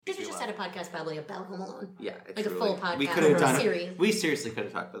had a podcast probably about Home Alone. Yeah, like truly. A full podcast. We could have done series. We seriously could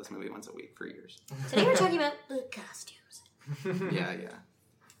have talked about this movie once a week for years. Today we're talking about the costumes. Yeah.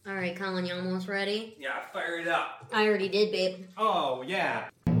 All right, Colin, you almost ready? Yeah, fire it up. I already did, babe. Oh, yeah.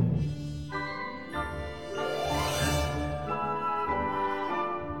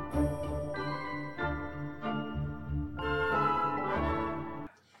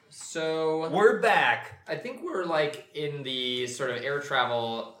 So we're back. I think we're like in the sort of air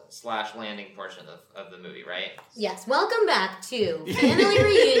travel / landing portion of the movie, right? Yes. Welcome back to Family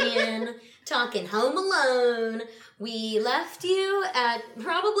Reunion, talking Home Alone. We left you at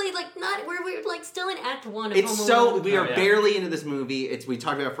probably we're like still in Act 1 of Home Alone. We are barely into this movie. We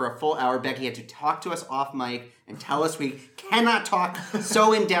talked about it for a full hour. Becky had to talk to us off mic and tell us we cannot talk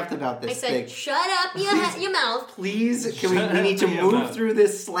so in depth about this thing. I said, shut up your mouth. Please, we need to move through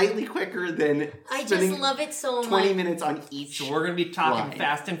this slightly quicker than I just love it so much. 20 minutes on each. So we're going to be talking line.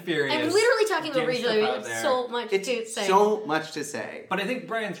 Fast and Furious. I'm literally talking over each other. It's so much to say. So much to say. But I think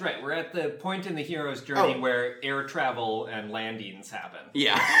Brian's right. We're at the point in the hero's journey where air travel and landings happen.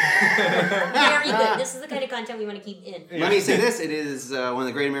 Yeah. Very good. This is the kind of content we want to keep in. Let me say this. It is one of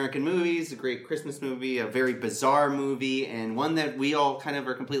the great American movies, a great Christmas movie, a very bizarre movie, and one that we all kind of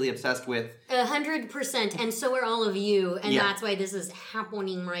are completely obsessed with. 100%, and so are all of you, and that's why this is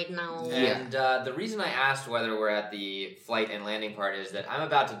happening right now. And the reason I asked whether we're at the flight and landing part is that I'm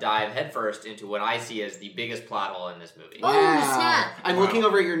about to dive headfirst into what I see as the biggest plot hole in this movie. Oh, snap. I'm looking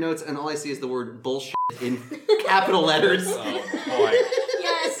over at your notes, and all I see is the word bullshit in capital letters. Oh, boy.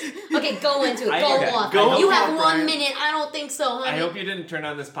 Yes. Okay, go into it. Off. Go you off, have 1 Brian. minute. I don't think so, honey. I hope you didn't turn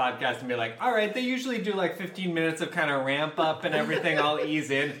on this podcast and be like, all right, they usually do like 15 minutes of kind of ramp up and everything. I'll ease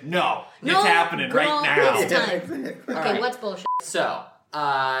in. No, it's happening girl, right now. It's time. Okay, what's bullshit? So,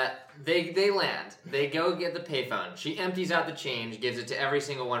 they land. They go get the payphone. She empties out the change, gives it to every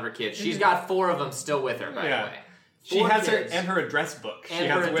single one of her kids. She's got 4 of them still with her, by the way. She has her address book.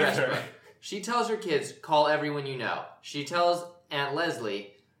 And her address book. She tells her kids, call everyone you know. She tells Aunt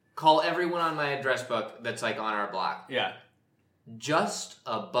Leslie, call everyone on my address book that's like on our block. Yeah. Just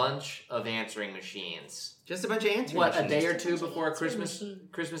a bunch of answering machines. Just a bunch of answering machines. What, a day or two before Christmas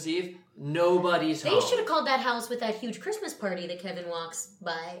Eve? Nobody's home. They should have called that house with that huge Christmas party that Kevin walks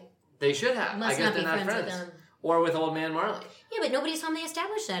by. They should have. Must I guess not they're be not friends with them. Or with Old Man Marley. Yeah, but nobody's home. They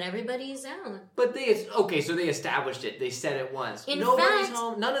established that. Everybody's out. But so they established it. They said it once. Nobody's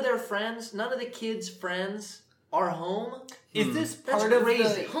home. None of their friends, none of the kids' friends are home. Is this That's part of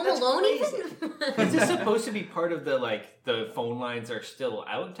crazy. Home Alone even? Is this supposed to be part of the phone lines are still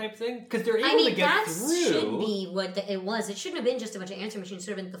out type thing? Because they're able to get through. That should be what it was. It shouldn't have been just a bunch of answering machines. It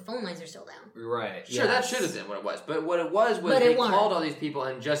should have been the phone lines are still down. Right. Sure, that should have been what it was. But what it was they called all these people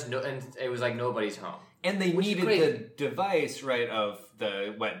and and it was like nobody's home. And they needed the device, right, of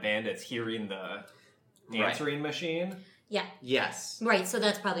the Wet Bandits hearing the answering machine. Yeah. Yes. Right, so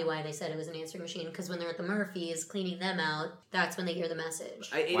that's probably why they said it was an answering machine, because when they're at the Murphys cleaning them out, that's when they hear the message.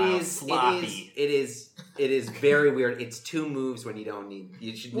 It is very weird. It's 2 moves when you don't need.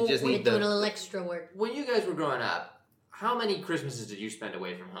 You just need doing a little extra work. When you guys were growing up, how many Christmases did you spend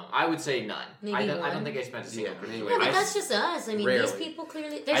away from home? I would say none. I don't think I spent a single Christmas away. Yeah, but that's just us. I mean, rarely. These people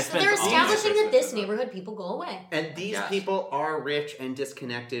clearly they're establishing that this neighborhood people go away. And these people are rich and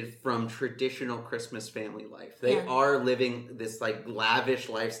disconnected from traditional Christmas family life. They are living this like lavish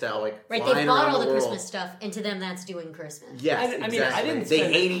lifestyle, like right. Flying They bought all the world. Christmas stuff, and to them that's doing Christmas. Yes, I mean, I didn't.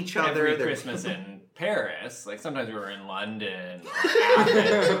 They hate each other. Every Christmas in Paris. Like sometimes we were in London.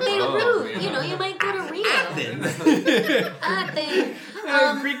 Beirut. You know, you might go to Rio. Athens.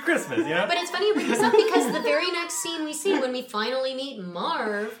 Greek Christmas, you know? But it's funny you bring this up because the very next scene we see when we finally meet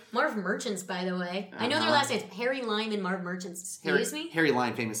Marv Merchants, by the way. I know their last names, Harry Lime and Marv Merchants. Excuse me? Harry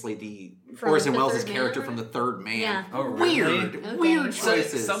Lime, famously Orson Welles' character from The Third Man. Yeah. Oh, really? Weird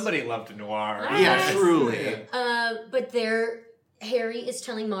choices. Somebody loved noir. Yeah, truly. But Harry is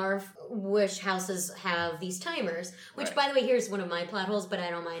telling Marv which houses have these timers. Which, by the way, here's one of my plot holes, but I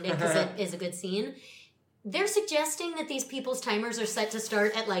don't mind it because it is a good scene. They're suggesting that these people's timers are set to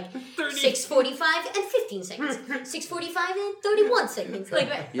start at like 6:45 and 15 seconds, 6:45 and 31 seconds. Like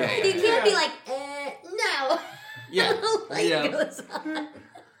you can't be like, no. Yeah, goes on.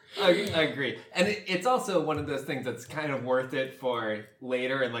 I agree. And it's also one of those things that's kind of worth it for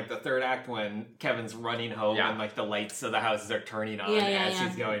later in like the third act when Kevin's running home and like the lights of the houses are turning on as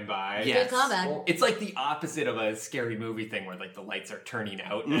she's going by. Yes. Good callback. Well, it's like the opposite of a scary movie thing where like the lights are turning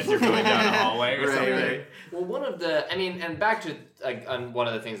out as you're going down the hallway or something. Right. Well, and back to one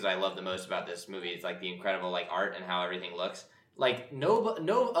of the things that I love the most about this movie is like the incredible like art and how everything looks. Like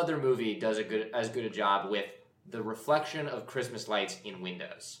no other movie does as good a job with the reflection of Christmas lights in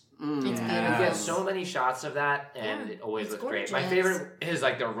windows. It's beautiful. You get so many shots of that, and it always looks great. My favorite is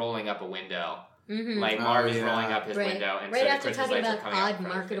like they're rolling up a window. Like Marv is rolling up his window, and right so after Christmas talking lights about are coming odd out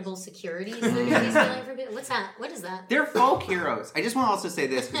marketable securities that he's stealing from people. What's that? What is that? They're folk heroes. I just want to also say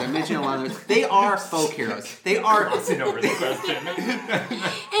this because I mentioned a lot of those. They are folk heroes. They are. Glossing over the question.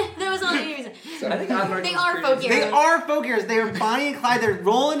 That was all the reason. I think odd marketable They are securities- folk heroes. They are folk heroes. They are Bonnie and Clyde. They're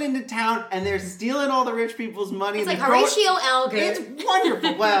rolling into town and they're stealing all the rich people's money. It's and like they're Horatio Alger. It's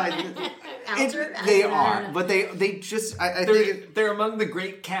wonderful. Well, they are, but they just. I think they're among the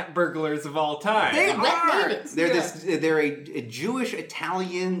great cat burglars of all time. they Wet are. natives. They're a Jewish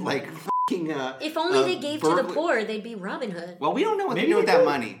Italian like fucking. If only they gave to the burglar- poor, they'd be Robin Hood. Well, we don't know what Maybe they do with they that do.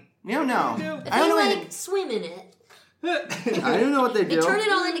 money. We don't know. If I don't know. they Anything. like swim in it. I don't know what they They do. turn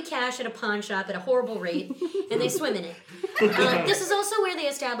it all into cash at a pawn shop at a horrible rate, and they swim in it. This is also where they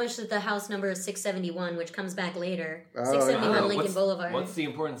established that the house number is 671, which comes back later. 671 Lincoln Boulevard. What's the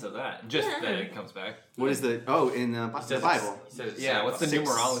importance of that? Just Yeah. that it comes back. What is the in the Bible? Yeah, what's the Six-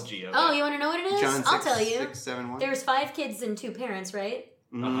 numerology of Oh, it? you want to know what it is? John 6, I'll tell you. 6, 7, 1. There's 5 kids and 2 parents, right?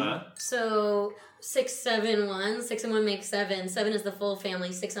 Uh-huh. So 6, 7, 1. 6 and 1 makes 7. 7 is the full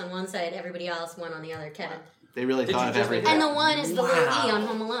family. 6 on one side, everybody else. 1 on the other. Kevin. They really Did thought you of just everything. make And the 1 is the little Wow. E on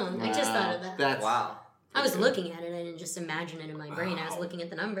Home Alone. I just thought of that. That's Wow. I was looking at it. I didn't just imagine it in my brain. I was looking at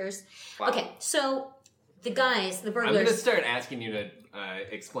the numbers. Wow. Okay, so the guys, the I'm going to burglars. start asking you to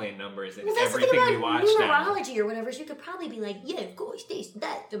explain numbers in Well, that's the thing everything we about watch now. numerology or whatever. So you could probably be like, yeah, of course, this,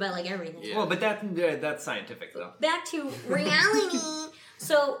 that, about like everything. Well, but that's scientific, though. Back to reality.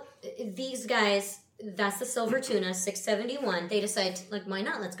 So these guys, that's the silver tuna, 671. They decide, like, why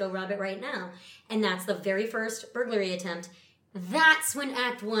not? Let's go rob it right now. And that's the very first burglary attempt. That's when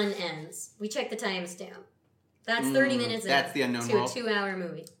Act 1 ends. We check the timestamp. That's 30 minutes that's the unknown to world? a 2-hour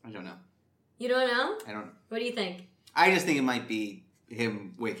movie. I don't know. You don't know? I don't know. What do you think? I just think it might be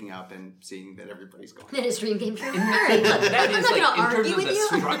him waking up and seeing that everybody's gone. That his dream came true? All right, look, That I'm is not like, going to in argue terms of with the you.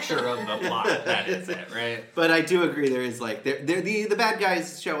 structure of the plot, that is it, right? But I do agree there is like the bad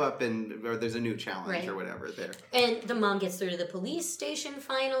guys show up and or there's a new challenge Right. or whatever there. And the mom gets through to the police station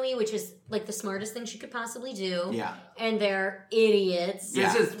finally, which is like the smartest thing she could possibly do. Yeah. And they're idiots.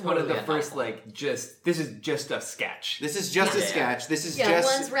 Yeah. This is one of the Totally first, this is just a sketch. This is just a Yeah. sketch. This is Yeah,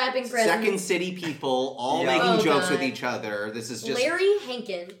 just one's wrapping presents. Second City people all Yeah. making Oh, jokes with God. each other. This is just Larry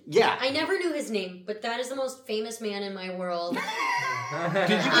Hankin. Yeah. I never knew his name, but that is the most famous man in my world. Did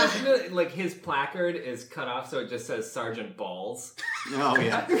you guys know, like, his placard is cut off so it just says Sergeant Balls? Oh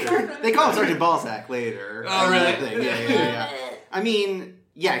yeah. Sure. They call him Sergeant Balzac later. Oh, really? Yeah. I mean,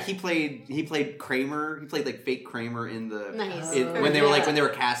 yeah, he played Kramer. He played like fake Kramer in the Nice. when they were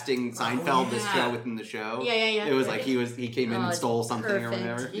casting Seinfeld this show within the show. Yeah. It was like he came in Oh, and stole something or perfect.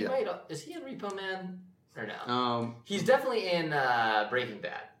 whatever. He Yeah. might, is he in Repo Man or no? He's He's definitely in Breaking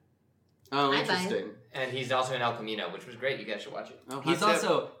Bad, oh I'd buy it. interesting. and he's also in El Camino, which was great. You guys should watch it. Oh, He's hot tip.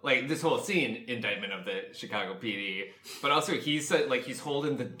 also, like, this whole scene, indictment of the Chicago PD, but also he's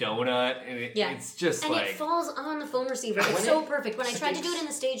holding the donut, and Yeah. it's just And like... it falls on the phone receiver. It's When so it perfect. When I tried to do sticks. it in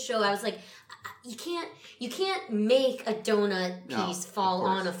the stage show, I was like, you can't make a donut No, piece of fall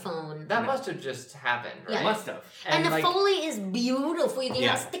course. on a phone. That must have just happened, right? Yeah. Must have. And the like, Foley is beautiful. You can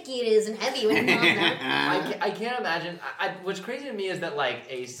Yeah. how sticky it is and heavy when you on that. I can't imagine. What's crazy to me is that like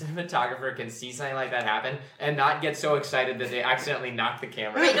a cinematographer can see something like that happen and not get so excited that they accidentally knock the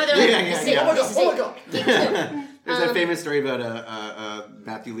camera. Right, no, they're like, Yeah, this is yeah, it, yeah. this is Oh my it. God. Take two. There's that famous story about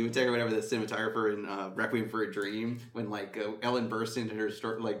Matthew Lutek or whatever, the cinematographer in Requiem for a Dream, when like Ellen bursts into her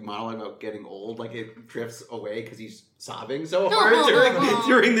monologue about getting old, like it drifts away because he's sobbing so hard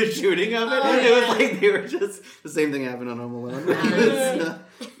during the shooting of it. Oh, It was yeah. like they were just the same thing happened on Home Alone.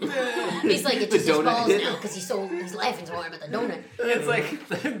 He's like, it's The just his donut balls hit. now because he's laughing so hard about the donut. It's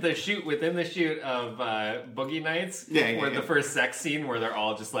like the shoot within the shoot of Boogie Nights, Yeah, where yeah. the first sex scene where they're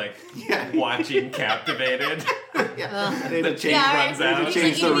all just like Yeah. watching captivated. Yeah. They had to change, Yeah, runs right. out. He's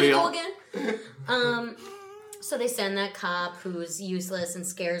change like, the you reel. again. So they send that cop who's useless and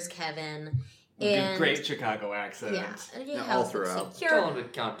scares Kevin. And Great Chicago accent. yeah, and he Yeah, helps all throughout. Tell them to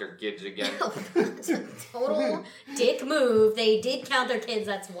count their kids again. It's a total dick move. They did count their kids.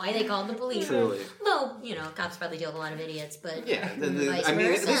 That's why they called the police. Truly. Though, cops probably deal with a lot of idiots, but Yeah, vice I mean,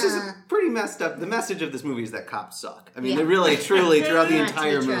 versa. this is pretty messed up. The message of this movie is that cops suck. I mean, Yeah. they really, truly, throughout the Not to be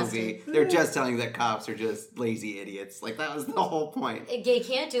entire trusted. movie, they're just telling you that cops are just lazy idiots. Like, that was the whole point. They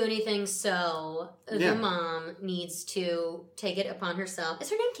can't do anything, so Yeah. the mom needs to take it upon herself. Is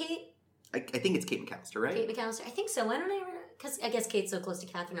her name Kate? I think it's Kate McAllister, right? Kate McAllister? I think so. Why don't I because I guess Kate's so close to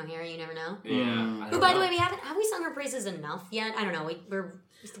Catherine O'Hara, you never know. Yeah. Who, by the way, have we sung her praises enough yet? I don't know. We're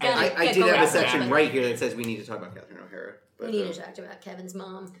I did have a section right here that says we need to talk about Catherine O'Hara. We need to talk about Kevin's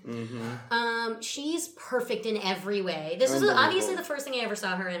mom. Mm-hmm. She's perfect in every way. This is obviously the first thing I ever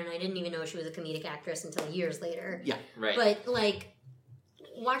saw her in, and I didn't even know she was a comedic actress until years later. Yeah, right. But like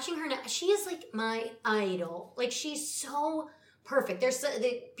watching her now, she is like my idol. Like she's so perfect.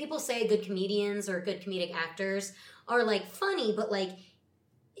 People say good comedians or good comedic actors are like funny, but like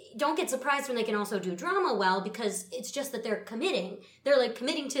don't get surprised when they can also do drama well, because it's just that they're committing. They're like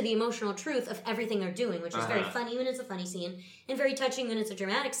committing to the emotional truth of everything they're doing, which is very funny when it's a funny scene and very touching when it's a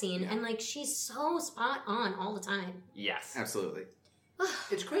dramatic scene. And like she's so spot on all the time. Yes. Absolutely.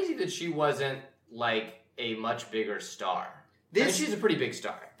 It's crazy that she wasn't like a much bigger star. She's a pretty big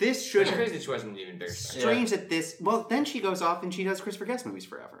star. This should It's crazy that she wasn't even bigger. Strange that this. Well, then she goes off and she does Christopher Guest movies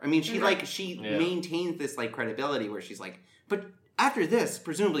forever. I mean, she maintains this like credibility where she's like, but after this,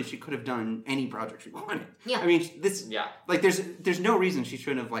 presumably she could have done any project she wanted. Yeah. I mean, like there's no reason she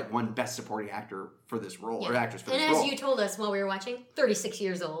shouldn't have like won Best Supporting Actor for this role or actress for this role. And as you told us while we were watching, 36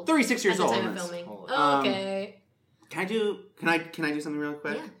 years old. 36 years old. At the time of filming. Okay. Can I do something real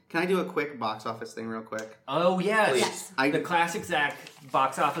quick? Yeah. Can I do a quick box office thing real quick? Oh, yes. Yes. The classic Zach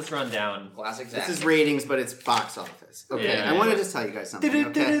box office rundown. Classic Zach. This is ratings, but it's box office. Okay, Yeah. I want to just tell you guys something,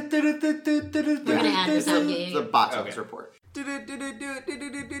 okay? We're gonna add this up. The box office report. The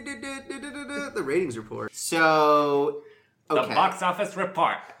ratings report. So, okay. The box office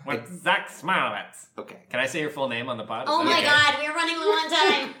report with Zach Smilowitz. Okay. Can I say your full name on the pod? Oh my God, we're running low on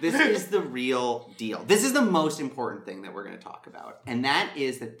time. This is the real deal. This is the most important thing that we're going to talk about. And that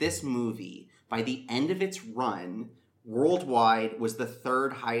is that this movie, by the end of its run, worldwide was the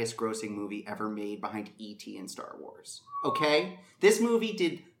third highest grossing movie ever made behind E.T. and Star Wars. Okay? This movie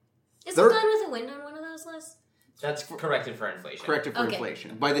did... Is it Gone with the Wind on one of those lists? That's corrected for inflation. Corrected for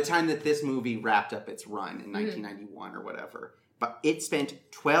inflation. By the time that this movie wrapped up its run in 1991 or whatever, but it spent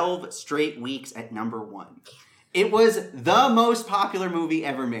 12 straight weeks at number 1. It was the most popular movie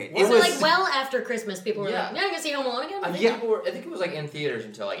ever made. It was like well after Christmas, people were like, "Yeah, I'm gonna see Home Alone again." I think it was like in theaters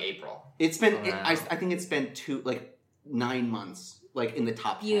until like April. It's been. I think it's been 9 months, like in the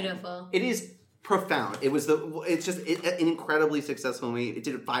top 10. Beautiful. It is profound. It's just an incredibly successful movie. It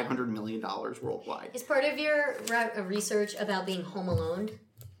did $500 million worldwide. Is part of your research about being home alone?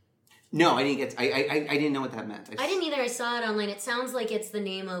 No, I didn't get. I didn't know what that meant. I didn't either. I saw it online. It sounds like it's the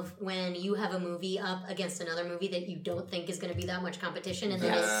name of when you have a movie up against another movie that you don't think is going to be that much competition, and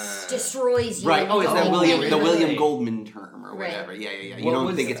then it destroys you. Right. Oh, it's that William right. Goldman term or whatever. Right. Yeah. You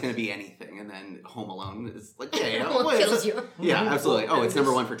don't think it's going to be anything, and then Home Alone is like, kills you. Yeah, absolutely. Oh, it's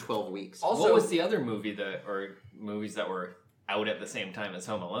number 1 for 12 weeks. Also, what was the other movie movies that were out at the same time as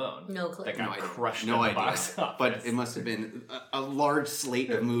Home Alone? No clue. That got crushed no at the idea. box office. But it must have been a large slate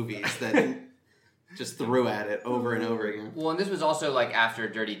of movies that just threw at it over and over again. Well, and this was also like after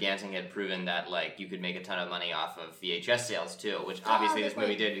Dirty Dancing had proven that like you could make a ton of money off of VHS sales too, which obviously this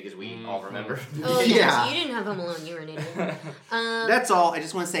movie did because we all remember. Oh yeah, so you didn't have Home Alone. You were an idiot. That's all. I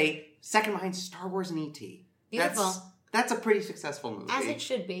just want to say, second behind Star Wars and E.T. Beautiful. That's a pretty successful movie. As it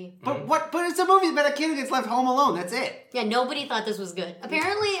should be. But But it's a movie about a kid who gets left home alone. That's it. Yeah, nobody thought this was good.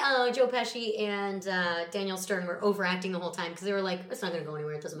 Apparently, Joe Pesci and Daniel Stern were overacting the whole time because they were like, "It's not going to go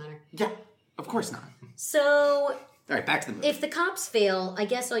anywhere. It doesn't matter." Yeah, of course not. So, all right, back to the movie. If the cops fail, I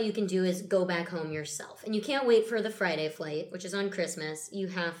guess all you can do is go back home yourself, and you can't wait for the Friday flight, which is on Christmas. You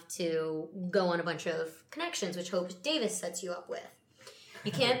have to go on a bunch of connections, which Hope Davis sets you up with.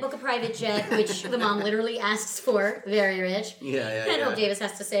 You can't book a private jet, which the mom literally asks for. Very rich. Yeah. And Hope Davis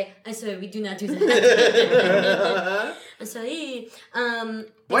has to say, "I'm sorry, we do not do that." I'm sorry.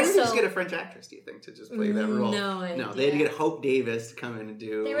 Why didn't they just get a French actress, do you think, to just play that role? No idea. No, they had to get Hope Davis to come in and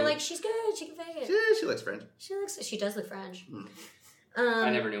do... They were like, she's good, she can fake it. She looks French. She does look French. I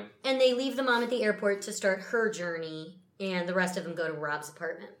never knew. And they leave the mom at the airport to start her journey, and the rest of them go to Rob's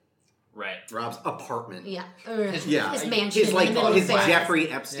apartment. Right. Rob's apartment. Yeah. His mansion. His Jeffrey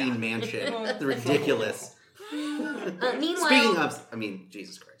Epstein mansion. Ridiculous. Meanwhile... Speaking of...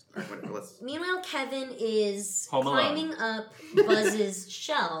 Jesus Christ. All right, Meanwhile, Kevin is Home alone. climbing up Buzz's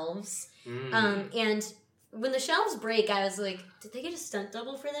shelves. And when the shelves break, I was like, did they get a stunt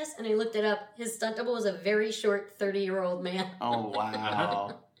double for this? And I looked it up. His stunt double was a very short 30-year-old man. Oh,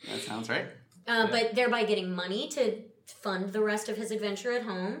 wow. That sounds right. But thereby getting money to fund the rest of his adventure at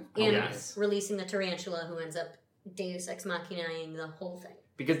home and releasing the tarantula who ends up Deus Ex Machina-ing the whole thing.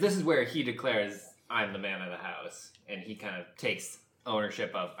 Because this is where he declares, "I'm the man of the house," and he kind of takes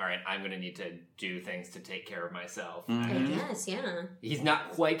ownership of, all right, I'm going to need to do things to take care of myself. I guess, yeah. He's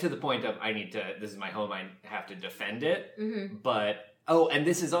not quite to the point of, this is my home, I have to defend it. Mm-hmm. But, and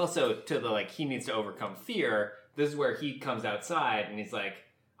this is also to the, like, he needs to overcome fear. This is where he comes outside and he's like,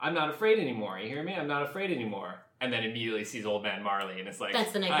 I'm not afraid anymore. You hear me? I'm not afraid anymore. And then immediately sees Old Man Marley and it's like,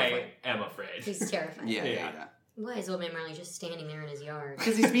 that's the night before. I am afraid. He's terrified. Yeah. Why is Old Man Marley just standing there in his yard?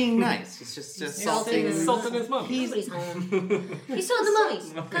 Because he's being nice. He's just salting his mum. Nobody's home. He's still at the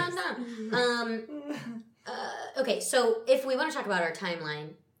mummies. Calm down. Okay, so if we want to talk about our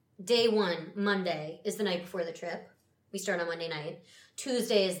timeline, day 1, Monday, is the night before the trip. We start on Monday night.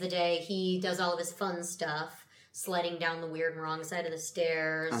 Tuesday is the day he does all of his fun stuff, sledding down the weird and wrong side of the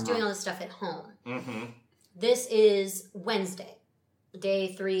stairs, doing all this stuff at home. Mm-hmm. This is Wednesday,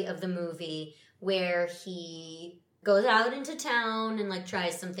 day 3 of the movie, where he goes out into town and, like,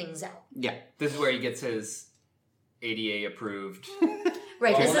 tries some things out. Yeah. This is where he gets his ADA approved.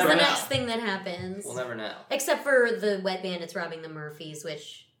 Right, Well, this we'll is the never next know. thing that happens. We'll never know. Except for the wet bandits robbing the Murphys,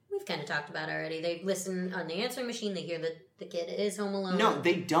 which we've kind of talked about already. They listen on the answering machine, they hear that the kid is home alone. No,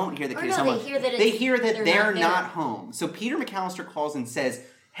 they don't hear the kid Or is no, home they hear that They hear that they're not not home. So Peter McAllister calls and says,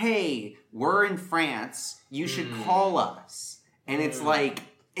 hey, we're in France. You should call us. And it's like,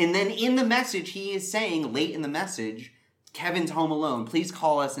 and then in the message, he is saying, late in the message, Kevin's home alone. Please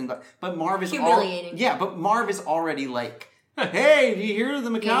call us. But Marv is humiliating. But Marv is already like, hey, do you hear the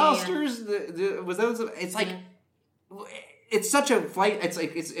McAllisters? Yeah. Was those? It's like, it's such a flight. It's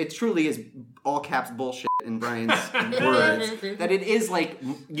like it truly is all caps bullshit in Brian's words. That it is like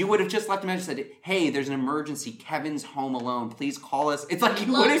you would have just left a message and said, "Hey, there's an emergency. Kevin's home alone. Please call us." It's like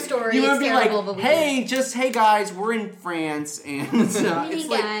you wouldn't. You would be terrible, like, "Hey, hey guys, we're in France, and it's guys,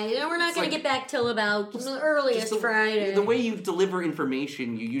 like we're not going to get back till about the earliest Friday." The way you deliver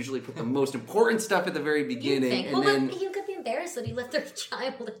information, you usually put the most important stuff at the very beginning, and then he could be embarrassed that he left their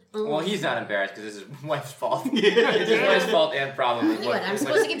child at home. Well, he's not embarrassed because it's his wife's fault. It's his wife's fault and probably What, I'm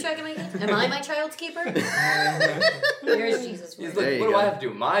supposed to keep track of my kids? Am I my child's keeper? Here's Jesus. He's word. like, what do I have to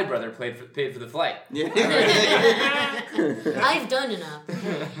do? My brother paid for the flight. I've done enough.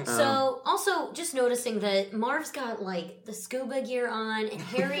 So, also, just noticing that Marv's got, like, the scuba gear on, and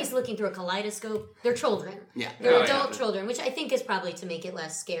Harry's looking through a kaleidoscope. They're children. Yeah. They're adult children, which I think is probably to make it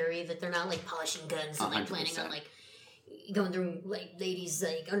less scary, that they're not, like, polishing guns and, like, 100%. planning on, like, going through, like, ladies'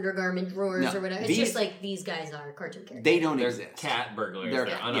 like undergarment drawers No, or whatever. It's just like these guys are cartoon characters. They don't They're exist. cat burglars. They're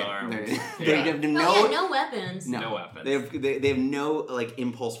They're unarmed. They have no no weapons. No weapons. They have no like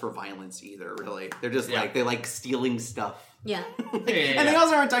impulse for violence either. Really, they're just like they like stealing stuff. Yeah. And they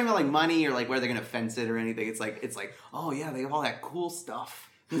also aren't talking about like money or like where they're gonna fence it or anything. It's like oh yeah, they have all that cool stuff.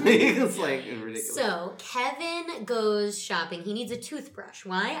 It's like ridiculous. So Kevin goes shopping. He needs a toothbrush.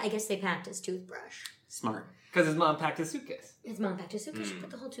 Why? I guess they packed his toothbrush. Smart. Because his mom packed his suitcase. His mom packed his toothbrush. She put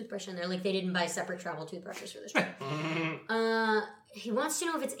the whole toothbrush in there. Like they didn't buy separate travel toothbrushes for this trip. He wants to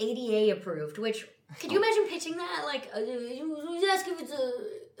know if it's ADA approved. Which could you imagine pitching that? Like, ask if it's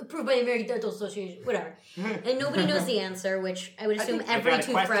approved by the American Dental Association, whatever. And nobody knows the answer. Which I would assume every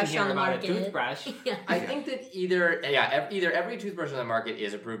toothbrush on the market. Yeah. I think that either every toothbrush on the market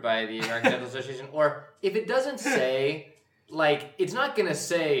is approved by the American Dental Association, or if it doesn't say. Like, it's not going to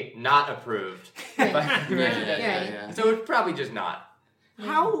say not approved. Right. By the American Dental Right. Association. So it's probably just not.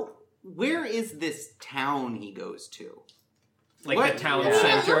 Where is this town he goes to? Like What? the town Yeah.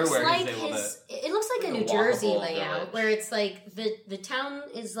 center It looks where like he's able to... it looks like a The New Jersey walkable layout village. where it's like the town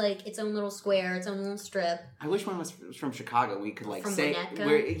is like its own little square, its own little strip. I wish one was from Chicago. We could like From say Winnetka?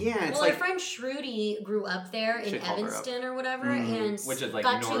 where. Yeah, it's Well, like our friend Shruti grew up there in Should call her up. Evanston or whatever, and Which is like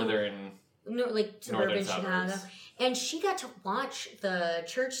got northern... like suburban northern Chicago. suburbs. And she got to watch the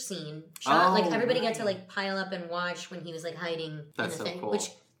church scene shot. Like everybody got to like pile up and watch when he was like hiding That's in so the thing, cool. which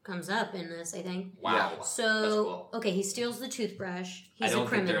comes up in this, I think. Wow. So That's cool. okay, he steals the toothbrush. He's I don't a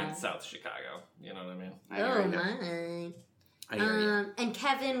think they're criminal. in South Chicago. You know what I mean? I hear Oh you. my! I hear you. And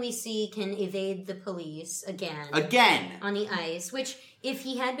Kevin, we see, can evade the police again Again. on the ice. Which, if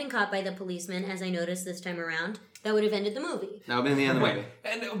he had been caught by the policeman, as I noticed this time around, that would have ended the movie. That would have been the end of the movie.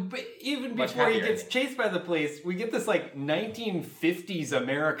 And but even Much before he happier. gets chased by the police, we get this like 1950s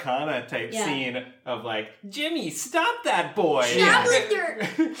Americana type Yeah. scene of like, Jimmy, stop that boy!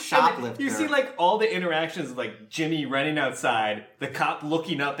 Shoplifter! Shoplifter. You see like all the interactions of like Jimmy running outside, the cop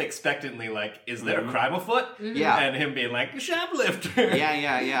looking up expectantly like, is there a crime afoot? Yeah. And him being like, shoplifter!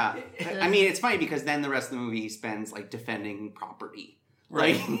 Yeah. I mean, it's funny because then the rest of the movie he spends like defending property.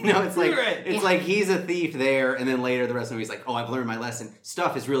 Right. Like, you know, it's like Right. it's like he's a thief there, and then later the rest of the movie's like, oh, I've learned my lesson.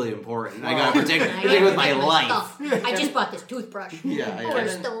 Stuff is really important. I gotta protect it with my life. I just bought this toothbrush. Yeah. Or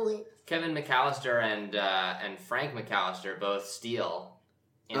stole it. Kevin McAllister and Frank McAllister both steal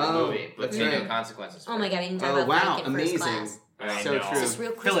in the movie, but see no consequences. Oh my god, we can talk about Frank in amazing. First Class. So true. Just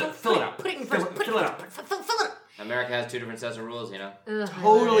real quick. Fill it up. Put it in first. Fill it up. Fill it up. America has 2 different sets of rules,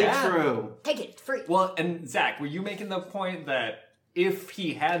 Totally true. Take it, free. Well, and Zach, were you making the point that if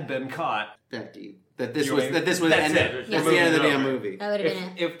he had been caught, Becky, that this was the that's end. it. That's the end of the damn movie. That would have been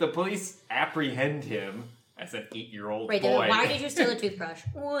it. If the police apprehend him as an 8-year-old Right, boy, why did you steal a toothbrush?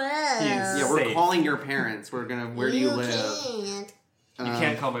 Well, Yeah, we're Safe. calling your parents. Where do you live? Can't. you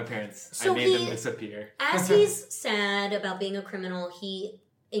can't call my parents. So I made them disappear. As he's sad about being a criminal, he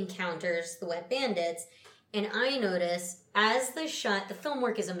encounters the Wet Bandits, and I notice as the film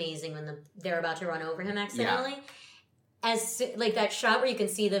work is amazing when they're about to run over him accidentally. Like that shot where you can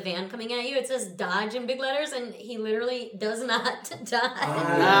see the van coming at you, it says Dodge in big letters, and he literally does not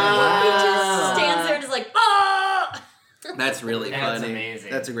die. He just stands there and is like, ah! That's really funny. That's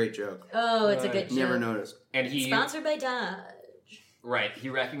amazing. That's a great joke. Oh, it's a good joke. Never noticed. And he Sponsored by Dodge. Right, he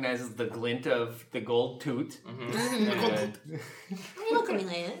recognizes the glint of the gold toot. Look at me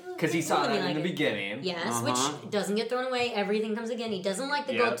like it. Because he saw that in the beginning. Yes, which doesn't get thrown away. Everything comes again. He doesn't like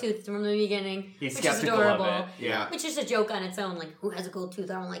the gold tooth from the beginning. He's which is skeptical adorable. of it. Yeah. Which is a joke on its own. Like, who has a gold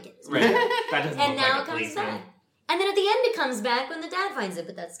tooth? I don't like it. Right. That doesn't And look now like it a comes policeman. back. And then at the end it comes back when the dad finds it,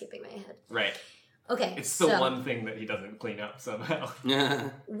 but that's skipping my head. Right. Okay, It's the one thing that he doesn't clean up somehow.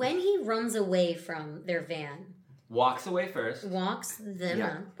 when he runs away from their van, Walks away first. walks them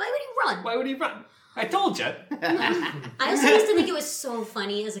up. Why would he run? Why would he run? I told you. I also used to think it was so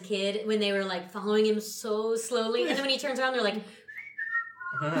funny as a kid when they were like following him so slowly, and then when he turns around, they're like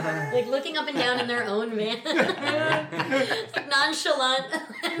looking up and down in their own van, like nonchalant,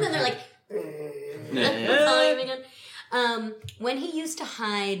 and then they're like following him again. When he used to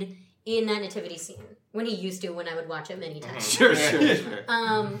hide in that nativity scene, when I would watch it many times. Sure.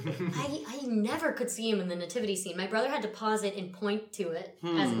 I never could see him in the nativity scene. My brother had to pause it and point to it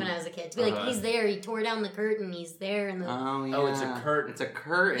when I was a kid. To be like, he's there, he tore down the curtain, he's there. In the... Oh, it's a curtain. It's a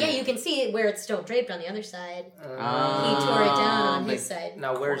curtain. Yeah, you can see it where it's still draped on the other side. He tore it down on his side.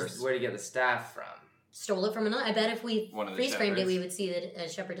 Now, where did he get the staff from? Stole it from another. I bet if we One of the freeze framed it, shepherds. we would see that a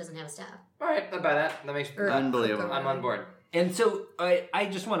shepherd doesn't have a staff. All right, I buy that. That makes Unbelievable. I'm on board. And so I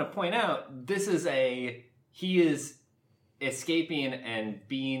just want to point out, he is escaping and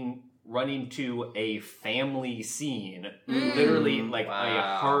running to a family scene, literally like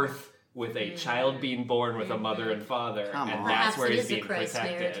a hearth with a child being born with a mother and father, Come and on. that's where Perhaps he's it is a being Christ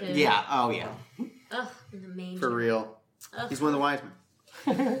protected. narrative. Yeah. Oh, yeah. Ugh, in the manger. For real. Ugh. He's one of the wise men.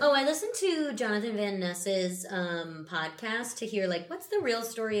 Oh, I listened to Jonathan Van Ness's podcast to hear, like, what's the real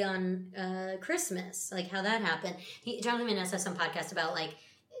story on Christmas? Like, how that happened. Jonathan Van Ness has some podcast about, like,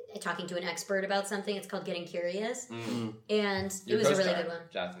 talking to an expert about something. It's called Getting Curious. And it was a really good one.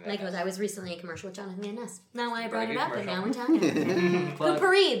 Jonathan Van Ness. I was recently in a commercial with Jonathan Van Ness. Now I brought Very it good up, and now commercial. we're talking.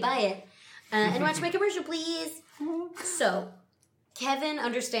 Potpourri, buy it. And watch my commercial, please. So, Kevin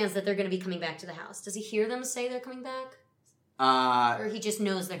understands that they're going to be coming back to the house. Does he hear them say they're coming back? Or he just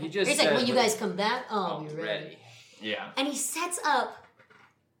knows they're coming back? He's like, when you guys come back, I'll be ready. Yeah. And he sets up,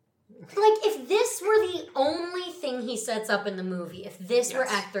 like, if this were the only thing he sets up in the movie, if this were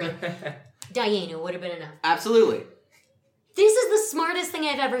Act 3, Diana would have been enough. Absolutely. This is the smartest thing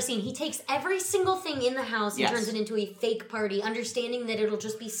I've ever seen. He takes every single thing in the house and turns it into a fake party, understanding that it'll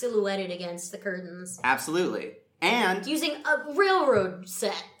just be silhouetted against the curtains. Absolutely. And using a railroad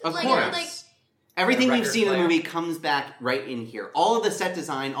set. Of course. Everything we've seen in the movie comes back right in here. All of the set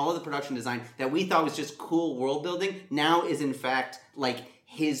design, all of the production design that we thought was just cool world building now is in fact like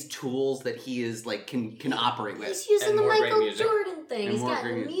his tools that he is like can operate with. He's using the Michael Jordan thing. He's got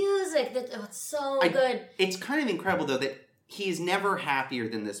music that it's so good. It's kind of incredible though that he's never happier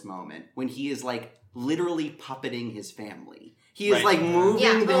than this moment when he is like literally puppeting his family. He is like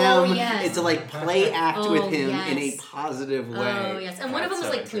moving them to like play act with him in a positive way. Oh yes, and one of them was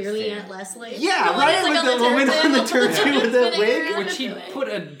like clearly Aunt Leslie. Yeah, right. With the woman on the turntable with the wig, which he put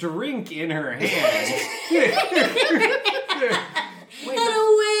a drink in her hand. And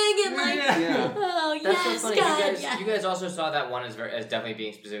a wig and like, oh That's yes, so funny. God, you guys also saw that one as definitely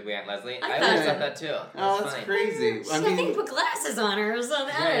being specifically Aunt Leslie. I thought always thought that too. That's crazy. I think he put glasses on her or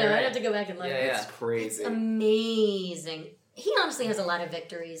something. I don't know. I'd have to go back and look. It's crazy. It's amazing. He honestly has a lot of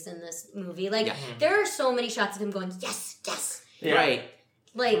victories in this movie. Like, there are so many shots of him going, yes, yes. Yeah. Right.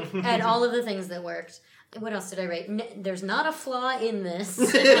 Like, at all of the things that worked. What else did I write? There's not a flaw in this.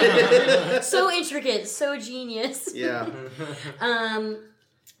 So intricate, so genius. Yeah.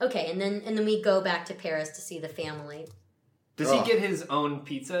 Okay, and then we go back to Paris to see the family. Does he get his own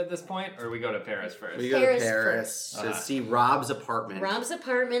pizza at this point, or we go to Paris first? We go to Paris to see Rob's apartment. Rob's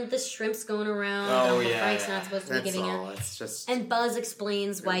apartment, the shrimp's going around. Frank's not supposed to be giving it. It's just... And Buzz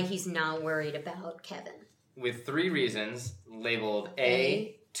explains why he's not worried about Kevin. With 3 reasons labeled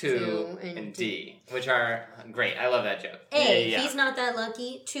A, 2, and D, which are great. I love that joke. A, he's not that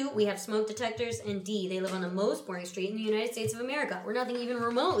lucky. 2, we have smoke detectors. And D, they live on the most boring street in the United States of America, where nothing even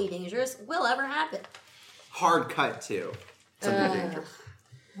remotely dangerous will ever happen. Hard cut, too. Somebody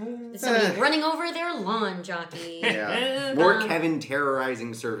running over their lawn jockey. Yeah. More Kevin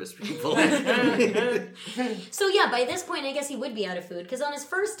terrorizing service people. So yeah, by this point, I guess he would be out of food, because on his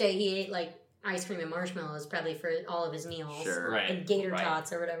first day, he ate like ice cream and marshmallows probably for all of his meals. Sure. And gator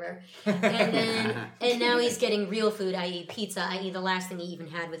tots or whatever. And now he's getting real food, i.e. pizza, i.e. the last thing he even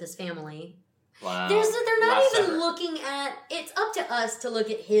had with his family. Wow. They're not even looking at... It's up to us to look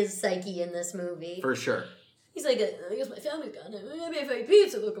at his psyche in this movie. For sure. He's like, I guess my family's gone. Maybe if I eat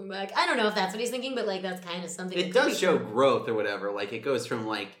pizza, they'll come back. I don't know if that's what he's thinking, but like that's kind of something. It does show growth or whatever. Like it goes from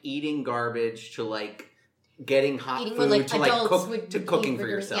like eating garbage to like getting hot food like to like cooking for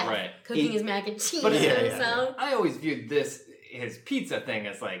yourself. Yeah, right. Cooking his mac and cheese. But I always viewed his pizza thing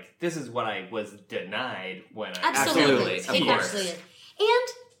as like, this is what I was denied when I... Absolutely. Of course. Absolutely. And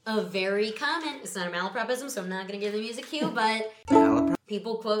a very common, it's not a malapropism, so I'm not going to give the music cue, but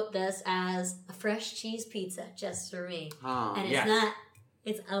people quote this as a fresh cheese pizza just for me. Oh, and it's not.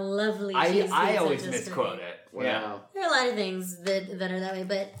 It's a lovely cheese pizza. I always misquote it. Wow. Yeah. There are a lot of things that are that way,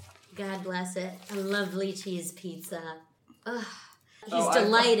 but God bless it. A lovely cheese pizza. Ugh. He's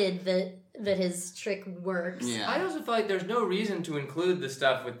delighted that his trick works. Yeah. I also feel like there's no reason to include the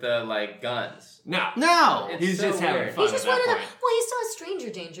stuff with the like guns. No. He's so just having weird. fun. He's just at that one of point. the. Well, he still has stranger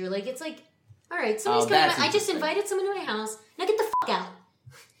danger. Like it's like, all right, somebody's coming. I just invited someone to my house. Now get the fuck out.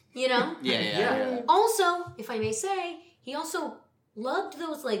 You know. Yeah. Also, if I may say, he also lugged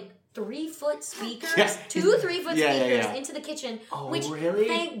those like 3-foot speakers, Yeah. 2 3-foot speakers yeah. into the kitchen. Oh, which really?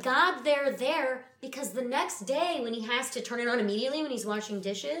 thank God they're there, because the next day when he has to turn it on immediately when he's washing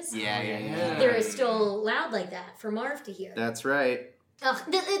dishes, Yeah. they're still loud like that for Marv to hear. That's right. Ugh,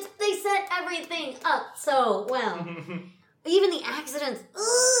 they set everything up so well. Even the accidents.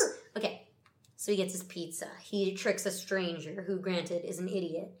 Ugh. Okay, so he gets his pizza. He tricks a stranger who, granted, is an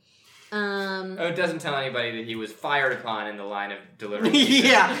idiot. It doesn't tell anybody that he was fired upon in the line of delivery.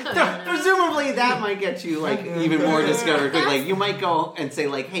 Yeah. Presumably that might get you like even more discovered. But like you might go and say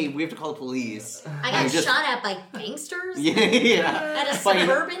like, "Hey, we have to call the police." I got shot at by gangsters. Yeah. At a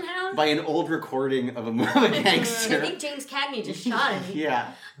suburban house. By an old recording of a gangster. I think James Cagney just shot him.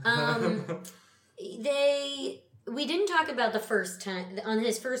 Yeah. We didn't talk about the first time on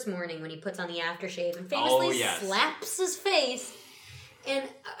his first morning when he puts on the aftershave and famously slaps his face. And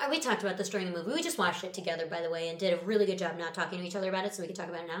we talked about this during the movie. We just watched it together, by the way, and did a really good job not talking to each other about it, so we can talk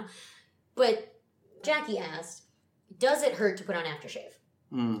about it now. But Jackie asked, does it hurt to put on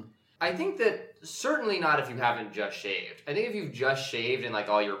aftershave? I think that certainly not if you haven't just shaved. I think if you've just shaved and like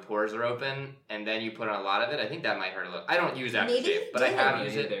all your pores are open and then you put on a lot of it, I think that might hurt a little. I don't use aftershave, but I have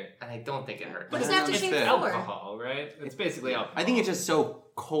used it, and I don't think it hurts. What is aftershave It's for? alcohol, right? It's basically alcohol. I think it's just so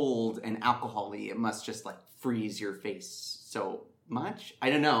cold and alcohol-y, it must just like freeze your face so much. I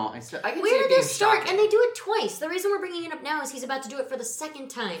don't know. I can see Where it did being this start? shocking. And they do it twice. The reason we're bringing it up now is he's about to do it for the second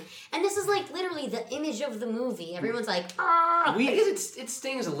time. And this is like literally the image of the movie. Everyone's like, ah! I guess it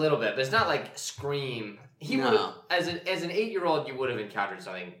stings a little bit, but it's not like scream. He would have, as an 8-year-old, you would have encountered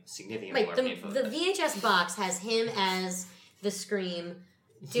something significantly more painful. The VHS box has him as the Scream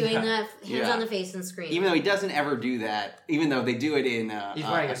doing the hands on the face and scream. Even though he doesn't ever do that, even though they do it in... he's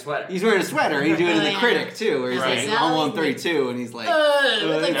wearing a sweater. He's wearing a sweater. He do it in The Critic, too, where he's like Home Alone 32, and he's like...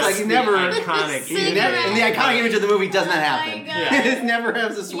 it's like he never... iconic in the iconic image of the movie does not happen. He never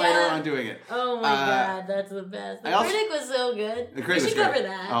has a sweater on doing it. Oh my god, that's the best. The Critic was so good. The Critic we should was cover great.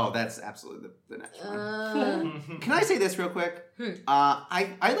 that. Oh, that's absolutely the next one. Can I say this real quick?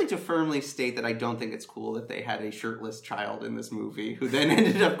 I'd like to firmly state that I don't think it's cool that they had a shirtless child in this movie who then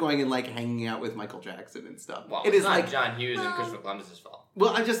ended up going and like hanging out with Michael Jackson and stuff. Well, it is not like John Hughes and Christopher Columbus's fault.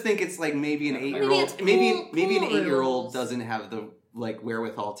 Well, I just think it's like maybe an 8-year-old, maybe an 8-year-old doesn't have the like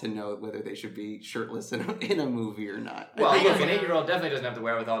wherewithal to know whether they should be shirtless in a movie or not. Well, look, an 8-year-old definitely doesn't have the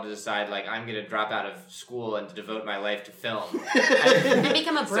wherewithal to decide like I'm going to drop out of school and to devote my life to film and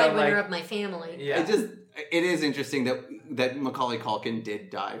become a breadwinner of my family. Yeah, it is interesting that Macaulay Culkin did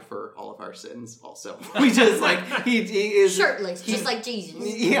die for all of our sins. Also, we just like he is shirtless, just like Jesus.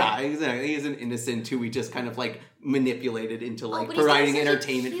 Yeah, exactly. He is an innocent who we just kind of like manipulated into like providing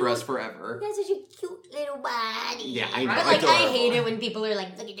entertainment for us forever. He has such a cute little body. Yeah, I know. But like, I hate it when people are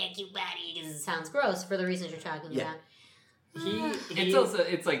like, "Look at that cute body," because it sounds gross for the reasons you're talking about.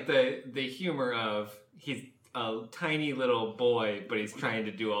 It's like the humor of he's a tiny little boy, but he's trying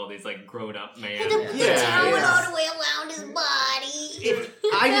to do all these like grown up man. The towel all the way around his body.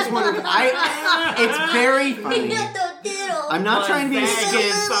 I just want to. It's very funny. I'm not trying to be I'm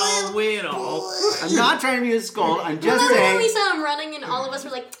not trying to be a scold. I'm just saying. When we saw him running, and all of us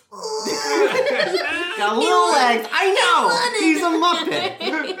were like, got little legs. I know he's a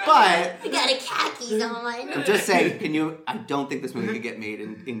Muppet, but he got a khakis on. I'm just saying. I don't think this movie could get made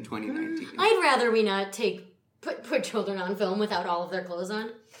in 2019. I'd rather we not put children on film without all of their clothes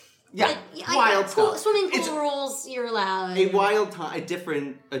on. Yeah, wild time. Swimming pool rules, you're allowed. A wild time, a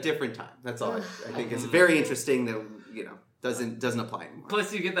different time. That's all. I think it's very interesting that doesn't apply anymore.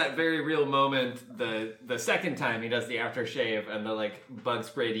 Plus, you get that very real moment the second time he does the aftershave and the like bug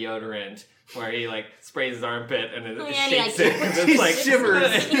spray deodorant where he like sprays his armpit and it shakes it and it's like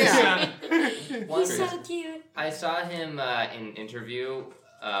shivers. Yeah. He's so cute. I saw him in an interview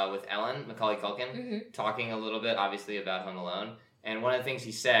with Ellen, Macaulay Culkin, talking a little bit, obviously, about Home Alone. And one of the things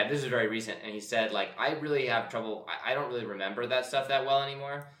he said, this is very recent, and he said, like, I really have trouble, I don't really remember that stuff that well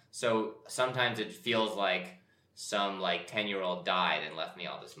anymore. So sometimes it feels like some, like, 10-year-old died and left me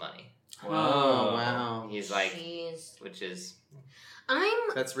all this money. Oh, wow. He's like, which is...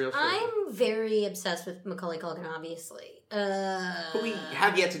 That's real. I'm very obsessed with Macaulay Culkin, obviously. Who we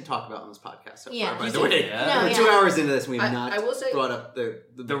have yet to talk about on this podcast so far, by the way. We're 2 hours into this, we've not brought up the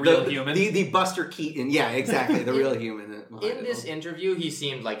real human. The Buster Keaton. Yeah, exactly. The real human. In this interview, he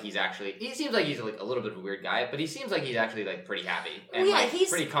seemed like he's like a little bit of a weird guy, but he seems like he's actually like pretty happy and he's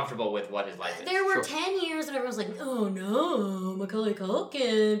pretty comfortable with what his life is. There were 10 years when everyone was like, oh no, Macaulay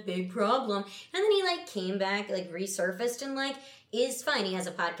Culkin, big problem. And then he like came back, like resurfaced and like is fine. He has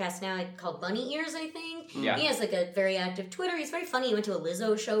a podcast now called Bunny Ears, I think. Yeah. He has like a very active Twitter. He's very funny. He went to a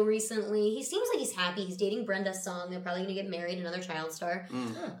Lizzo show recently. He seems like he's happy. He's dating Brenda Song. They're probably going to get married, another child star.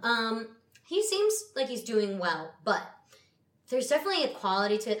 He seems like he's doing well, but there's definitely a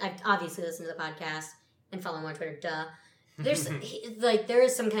quality to it. I've obviously listened to the podcast and follow him on Twitter, duh. There's there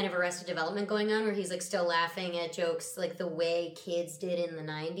is some kind of Arrested Development going on where he's like still laughing at jokes like the way kids did in the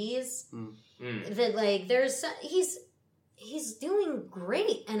 90s. That like he's doing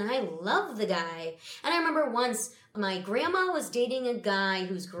great, and I love the guy. And I remember once my grandma was dating a guy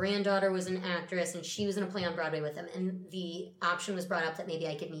whose granddaughter was an actress, and she was going to play on Broadway with him. And the option was brought up that maybe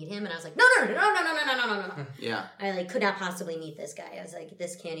I could meet him, and I was like, no. Yeah. I like could not possibly meet this guy. I was like,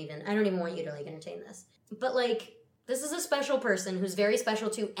 this can't even. I don't even want you to like entertain this. But like, this is a special person who's very special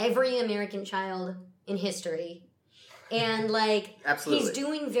to every American child in history. And, like, absolutely. He's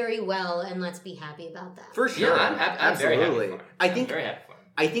doing very well, and let's be happy about that. For sure. Yeah, I'm absolutely. Very happy for him. I'm very happy for him.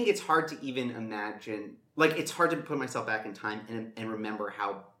 I think it's hard to even imagine, like, it's hard to put myself back in time and remember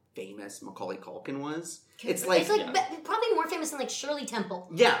how famous Macaulay Culkin was. It's like probably more famous than, like, Shirley Temple.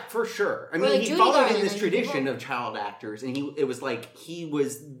 Yeah, for sure. I mean, he followed in this tradition of child actors, and he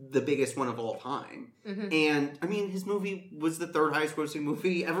was the biggest one of all time. Mm-hmm. And, I mean, his movie was the third highest grossing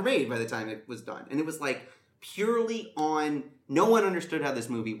movie ever made by the time it was done. And it was, like, purely on, no one understood how this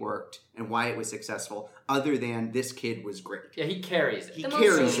movie worked and why it was successful, other than this kid was great. Yeah, he carries it. The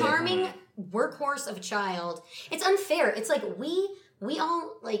most charming workhorse of a child. It's unfair. It's like we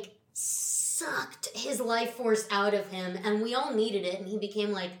all like sucked his life force out of him, and we all needed it, and he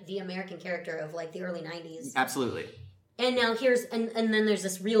became like the American character of like the early 90s. Absolutely. And now and then there's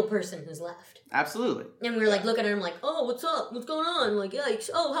this real person who's left. Absolutely. And we were like looking at him like, oh, what's up? What's going on? Like, yikes.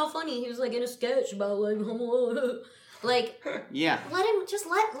 Oh, how funny. He was like in a sketch about like, like, yeah. Let him just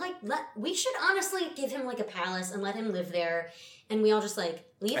we should honestly give him like a palace and let him live there. And we all just like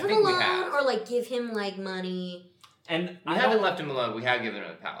leave him alone or like give him like money. And we haven't left him alone. We have given him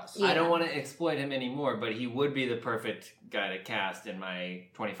a palace. Yeah. I don't want to exploit him anymore, but he would be the perfect guy to cast in my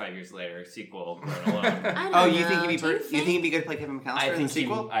 25 Years Later sequel, Grown Alone. You think he'd be good to play Kevin McAllister in the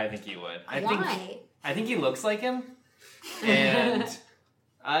sequel? I think he would. Why? I think he looks like him, and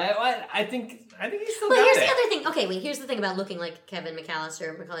I think he's still. But here's the other thing. Okay, wait. Here's the thing about looking like Kevin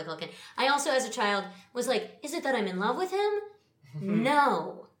McAllister, Macaulay Culkin. I also, as a child, was like, is it that I'm in love with him?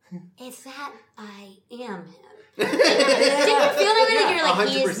 No, it's that I am him. Didn't you feel that way?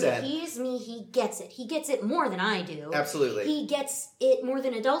 Like you're like, he is me, he gets it. He gets it more than I do. Absolutely. He gets it more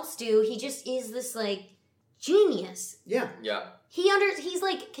than adults do. He just is this, like, genius. Yeah. Yeah. He's,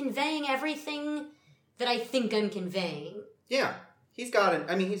 like, conveying everything that I think I'm conveying. Yeah. He's got it.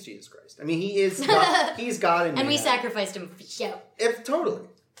 I mean, he's Jesus Christ. I mean, he's God in And we sacrificed him for show. Totally.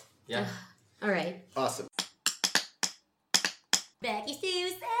 Yeah. All right. Awesome. Becky Sue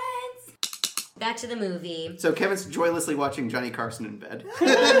Sense. back to the movie. So Kevin's joylessly watching Johnny Carson in bed.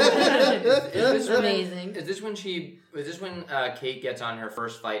 It's amazing. Is this when Kate gets on her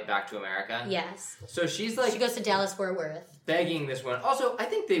first flight back to America? Yes. So she's like... She goes to Dallas-Fort Worth. Begging this one. Also, I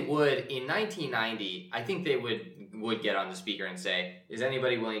think they would, in 1990, I think they would get on the speaker and say, is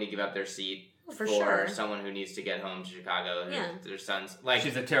anybody willing to give up their seat for sure. someone who needs to get home to Chicago? Their son's... Like,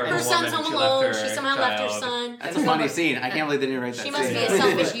 she's a terrible woman. Her son's home alone. She somehow left her son. That's a funny scene. I can't believe they didn't write that scene. She must be a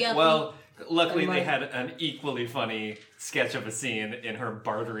selfish yuppie. Well... Luckily, they had an equally funny sketch of a scene in her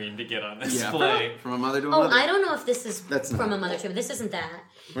bartering to get on display. From a mother to a mother? I don't know if this is from a mother to a... This isn't that.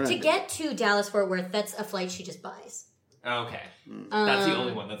 To get to Dallas-Fort Worth, that's a flight she just buys. Okay. That's the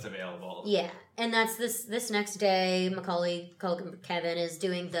only one that's available. Yeah. And that's this next day, Macaulay Culkin, Kevin, is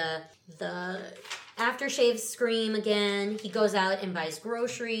doing the aftershave scream again. He goes out and buys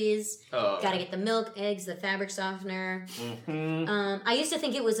groceries. Gotta get the milk, eggs, the fabric softener. Mm-hmm. I used to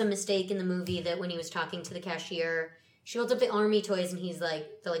think it was a mistake in the movie that when he was talking to the cashier, she holds up the army toys and he's like,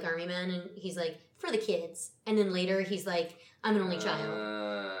 they're like army men, and he's like, for the kids. And then later he's like, I'm an only child.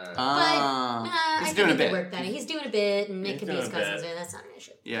 I think they worked that. He's doing a bit, and Nick can be his cousins. That's not an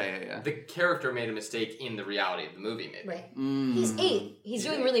issue. Yeah. The character made a mistake in the reality of the movie, maybe. Right. He's 8. He's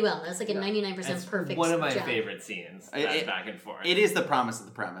doing really well. That's like a 99% perfect one of my job. favorite scenes. Back and forth. It is the promise of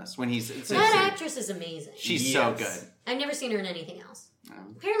the premise. When that actress is amazing. She's so good. I've never seen her in anything else.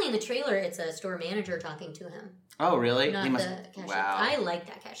 Apparently in the trailer, it's a store manager talking to him. Oh, really? Not the cashier. Wow. I like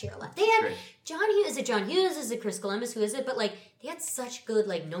that cashier a lot. They had John Hughes. Is it John Hughes? Is it Chris Columbus? Who is it? But like, they had such good,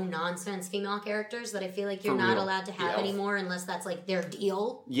 like, no-nonsense female characters that I feel like you're not allowed to have anymore unless that's, like, their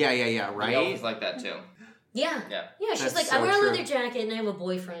deal. Yeah, right? The Elf like that, too. Yeah, she's like, I wear a leather jacket and I have a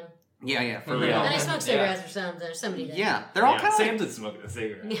boyfriend. Yeah, for real. And I smoke cigarettes or something. Or somebody did. Yeah, they're all kind of Sam did smoking a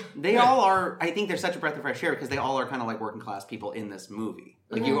cigarette. Yeah. They all are, I think they're such a breath of fresh air because they all are kind of like working class people in this movie.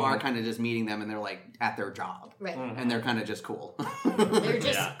 Like, you are kind of just meeting them and they're like at their job. Right. And they're kind of just cool. They're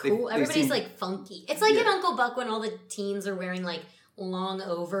just cool. Everybody's like funky. It's like in Uncle Buck when all the teens are wearing like long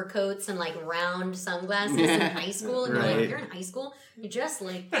overcoats and like round sunglasses in high school. And you're like, you're in high school? You're just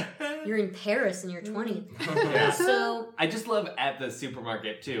like, you're in Paris in your 20s. So I just love at the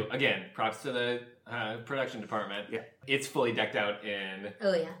supermarket too. Again, props to the production department. Yeah. It's fully decked out in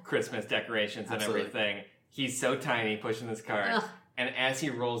Christmas decorations and everything. He's so tiny pushing this cart. Ugh. And as he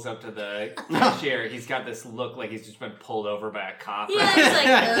rolls up to the cashier, he's got this look like he's just been pulled over by a cop. Yeah, he's like,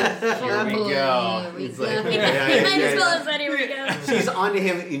 here we go. Here we go. Here we go. She's onto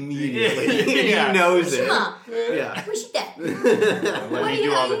him immediately. He knows it. Mom? Yeah. Where's she at? Let me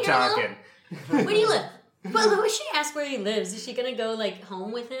do all the talking. Where do you live? Well, when she asks where he lives, is she gonna go like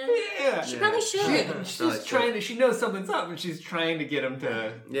home with him? Yeah, she probably should. She's trying to. She knows something's up, and she's trying to get him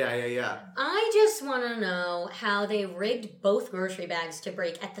to. Yeah. I just want to know how they rigged both grocery bags to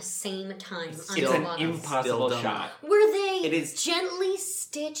break at the same time. It's an impossible shot. Were they gently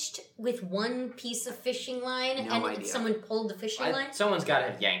stitched with one piece of fishing line, someone pulled the fishing line? Someone's got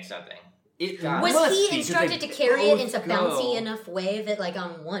to have yanked something. Was he instructed to carry it into bouncy enough way that, like,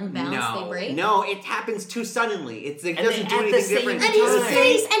 on one bounce they break? No, it happens too suddenly. It doesn't do anything different. And his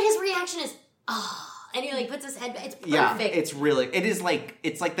face and his reaction is, and he, like, puts his head back. It's perfect. Yeah,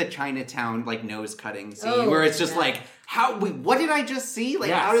 it's like the Chinatown, like, nose cutting scene where it's just like, what did I just see? Like,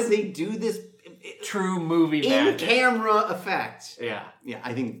 how did they do this? True movie magic. In-camera effect. Yeah,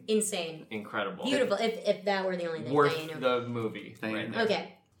 I think... Insane. Incredible. Beautiful. If that were the only thing. Worth the movie. Right there.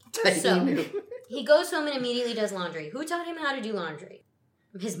 Okay. So, he goes home and immediately does laundry. Who taught him how to do laundry?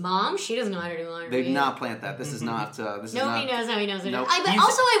 His mom? She doesn't know how to do laundry. They did not plant that. This is not... Nobody knows how he knows it. Nope. But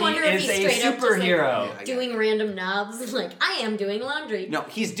also I wonder if he's straight up just like doing random knobs. Like, I am doing laundry. No,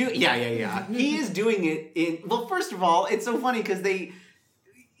 he's doing... Yeah. He is doing it in... Well, first of all, it's so funny because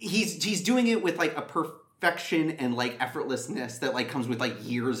he's doing it with, like, a perfection and, like, effortlessness that, like, comes with, like,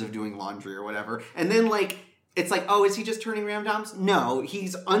 years of doing laundry or whatever. And then, like... It's like, is he just turning ram-doms? No,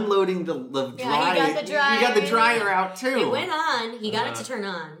 he's unloading the dryer. Yeah, he got the dryer. He got the dryer out, too. It went on. He got it to turn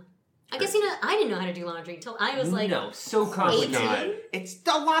on. I guess, I didn't know how to do laundry until I was like... No, so complicated. It's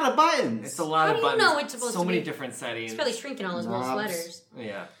a lot of buttons. It's a lot of buttons. How do you know it's supposed to be? So many different settings. He's probably shrinking all his wool sweaters.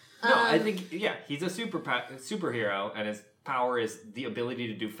 Yeah. No, I think, he's a superhero, and his power is the ability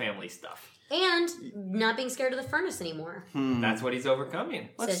to do family stuff. And not being scared of the furnace anymore. That's what he's overcoming.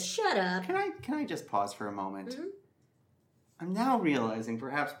 Says, shut up. Can I just pause for a moment? Mm-hmm. I'm now realizing,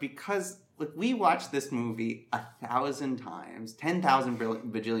 perhaps because we watched this movie 1,000 times, 10,000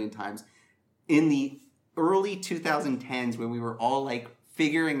 bajillion times, in the early 2010s when we were all like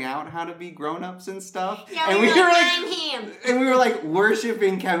figuring out how to be grown-ups and stuff. Yeah, and we were like, I'm him. And we were like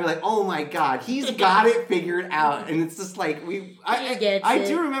worshiping Kevin, like, oh my god, he's got it figured out. And it's just like I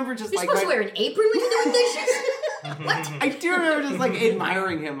do remember just You're like supposed to wear an apron when you're doing dishes? What? I do remember just like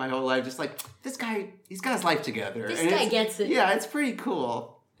admiring him my whole life, just like this guy, he's got his life together. This guy gets it. Yeah, it's pretty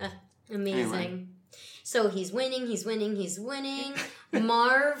cool. Amazing. Anyway. So he's winning.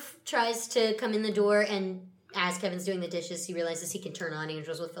 Marv tries to come in the door, and as Kevin's doing the dishes, he realizes he can turn on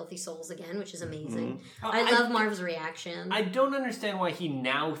Angels with Filthy Souls again, which is amazing. Mm-hmm. I love Marv's reaction. I don't understand why he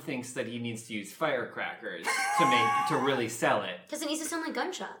now thinks that he needs to use firecrackers to really sell it. Because it needs to sound like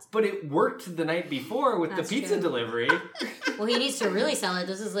gunshots. But it worked the night before with the pizza delivery. Well, he needs to really sell it.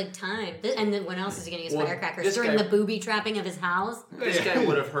 This is like time. And then when else is he going to use firecrackers? During the booby trapping of his house? This guy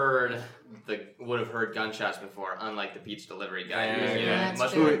would have heard gunshots before, unlike the pizza delivery guy who's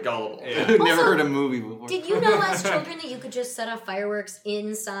much more gullible. Yeah. Who never heard a movie before. Did you know as children that you could just set off fireworks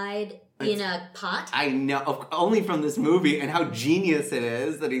inside in a pot? I know, only from this movie, and how genius it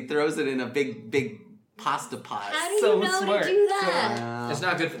is that he throws it in a big pasta pot. How do you know to do that? It's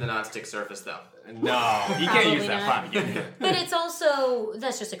not good for the non-stick surface, though. No, you can't use that pot again. But it's also,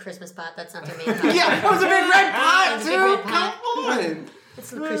 that's just a Christmas pot. That's not their main pot. Yeah, that was a big red pot, too. Come on. It's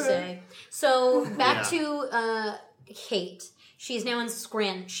the crusade. So, back to Kate. She's now in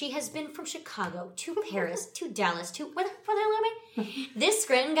Scranton. She has been from Chicago to Paris to Dallas to... Where the hell am I? This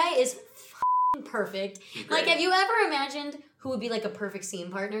Scranton guy is perfect. Like, have you ever imagined who would be like a perfect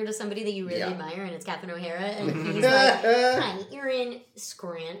scene partner to somebody that you really admire, and it's Catherine O'Hara, and he's like, hi, you're in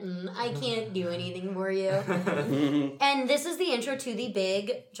Scranton. I can't do anything for you. And this is the intro to the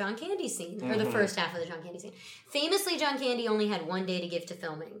big John Candy scene, or the first half of the John Candy scene. Famously, John Candy only had one day to give to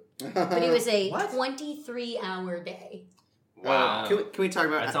filming, but it was a 23-hour day. Wow. Can we talk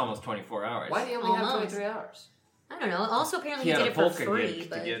about... That's almost 24 hours. Why do you only have 23 hours? I don't know. Also, apparently he did it for free.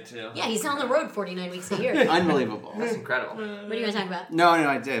 But yeah, he's on the road 49 weeks a year. Unbelievable. That's incredible. What are you going to talk about? No,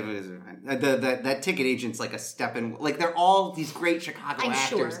 I did. That ticket agent's like a step in. Like, they're all these great Chicago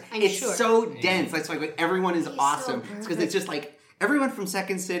actors. It's so dense. That's why everyone is awesome. It's because it's just like everyone from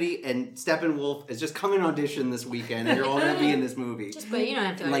Second City and Steppenwolf is just coming audition this weekend, and you're all going to be in this movie. But you don't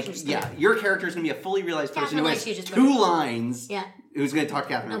have to audition. Your character is going to be a fully realized person who has 2 lines. Yeah. Who's going to talk to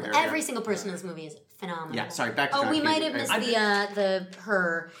Catherine O'Hara. Every single person in this movie is phenomenal. Yeah, sorry, back to John we Candy. might have missed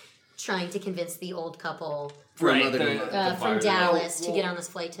her trying to convince the old couple from Dallas to get on this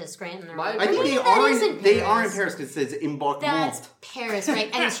flight to Scranton. I think they are in Paris because it says embarquement. That's Paris,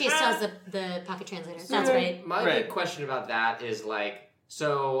 right? And she still has the pocket translator. That's right. My big question about that is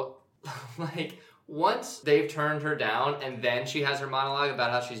once they've turned her down and then she has her monologue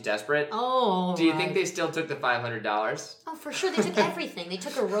about how she's desperate. Oh, do you think they still took the $500? Oh, for sure. They took everything. They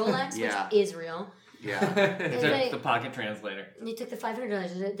took a Rolex, which is real. Yeah. They took the pocket translator. They took the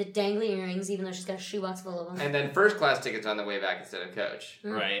 $500, the dangly earrings, even though she's got a shoebox full of them. And then first class tickets on the way back instead of coach.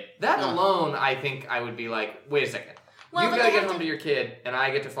 Right. That alone, I think I would be like, wait a second. Well, you've got to get home to your kid, and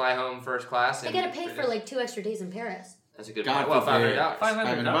I get to fly home first class. They got to pay for 2 extra days in Paris. That's a good point. Well, $500.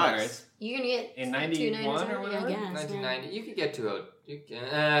 $500. You're going to get... In 91 or whatever? Yeah, I guess. 1990. Yeah. You could get to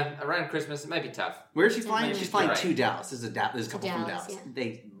around Christmas, it might be tough. Where is she flying? She's flying to Dallas. There's a couple from Dallas. Yeah.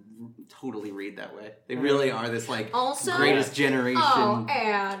 They totally read that way. They really are this greatest generation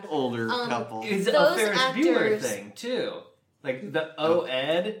older couple. It's a Ferris Bueller thing, too. Like the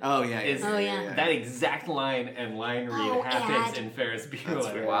Ed is that exact line and line read happens in Ferris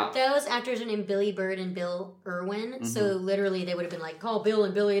Bueller. Wow. Those actors are named Billy Bird and Bill Irwin, so literally they would have been like, call Bill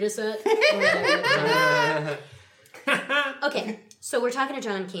and Billy to set. Okay, so we're talking to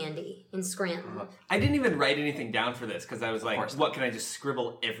John Candy in Scranton. I didn't even write anything down for this because I was like, what, can I just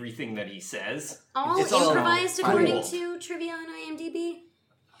scribble everything that he says? It's improvised according to trivia on IMDb.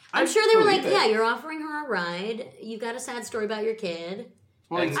 I'm sure they were like, you're offering her a ride. You've got a sad story about your kid.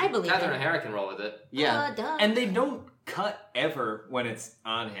 Well, I believe Catherine O'Hara can roll with it. Yeah. Duh. And they don't cut ever when it's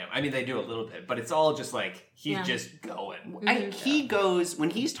on him. I mean, they do a little bit, but it's all just like, he's just going. He goes, when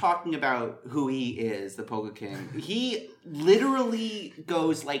he's talking about who he is, the Polka King, he literally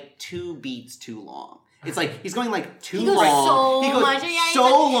goes 2 beats too long. It's like he's going too long. He goes so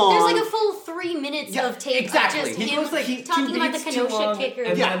long. There's a full 3 minutes of tape. Exactly. Just him talking about the Kenosha kicker.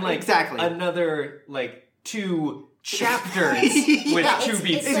 And then exactly. Another 2 chapters with 2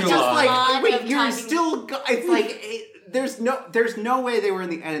 beats too long. Wait, you're still. It's like there's no way they were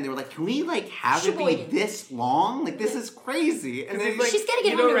in the end and they were like, can we have it be this long? This is crazy. And then she's got to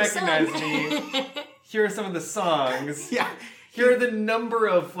get home to her son. You don't recognize me. Here are some of the songs. Yeah. Here are the number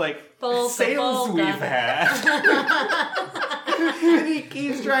of sales we've had. He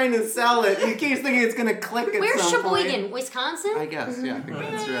keeps trying to sell it. He keeps thinking it's going to click at Where's some point. Sheboygan? Wisconsin? I guess, yeah. I think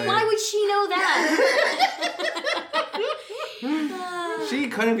that's right. Why would she know that? She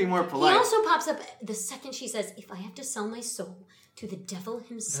couldn't be more polite. He also pops up the second she says, if I have to sell my soul to the devil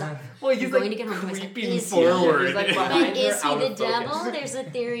himself, well, he's I'm going to get home to myself. Is forward. He's like but is he the devil? There's a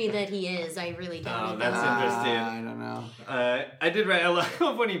theory that he is. I really doubt it. That's interesting. I don't know. I did write, I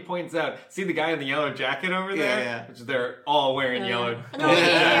love when he points out, see the guy in the yellow jacket over there? Yeah. Which they're all wearing yellow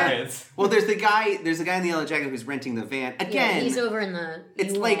jackets. Well, there's the guy in the yellow jacket who's renting the van. Again, he's over in the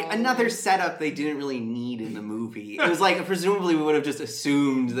it's like another setup they didn't really need in the movie. It was like, presumably we would have just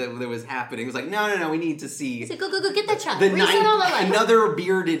assumed that was happening. It was like, no, we need to see. He's like, go, get that shot. Another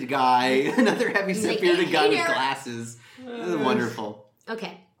bearded guy, another heavy-set bearded guy with there. glasses. This is wonderful.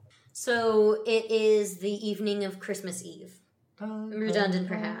 Okay, so it is the evening of Christmas Eve. Redundant,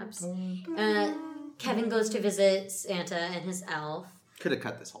 perhaps. Kevin goes to visit Santa and his elf. Could have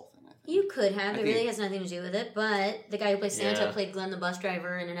cut this whole thing, I think. You could have. It really has nothing to do with it. But the guy who plays Santa played Glenn the bus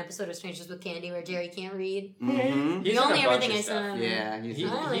driver in an episode of Strangers with Candy where Jerry can't read. Mm-hmm. The only everything I saw. Yeah,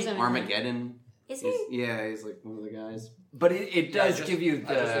 he's Armageddon. Is he? He's like one of the guys. But it does give you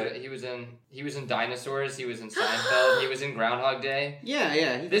the... He was in Dinosaurs, he was in Seinfeld, he was in Groundhog Day.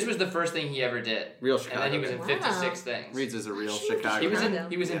 Yeah. This was the first thing he ever did. Real Chicago. And then he was in 56 Things. Reads as a real Chicago.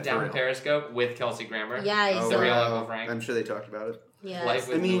 He was in Down Periscope with Kelsey Grammer. Yeah, he's the real Uncle Frank. I'm sure they talked about it. Yeah. Life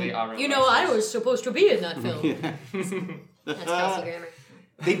with Louis Auerbach. You know, I was supposed to be in that film. That's Kelsey Grammer.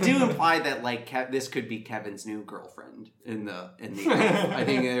 They do imply that this could be Kevin's new girlfriend in the I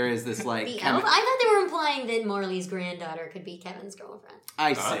think there is this like the elf? I thought they were implying that Marley's granddaughter could be Kevin's girlfriend.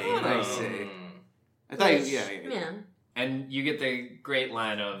 I see. I thought yeah. And you get the great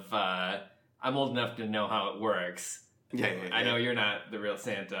line of I'm old enough to know how it works. Yeah. I know you're not the real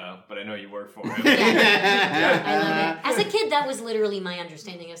Santa, but I know you work for him. I love it. As a kid, that was literally my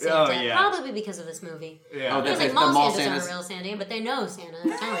understanding of Santa. Probably because of this movie. Yeah. Because like mall Santas aren't real Santa, but they know Santa.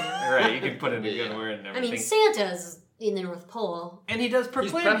 They're telling you. Right, you can put in a good word and everything. I mean, Santa's in the North Pole. And he does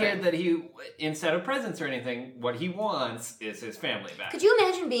proclaim here that he, instead of presents or anything, what he wants is his family back. Could you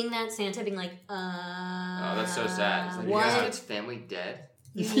imagine being that Santa being like, oh, that's so sad. It's like, what? It's family dead?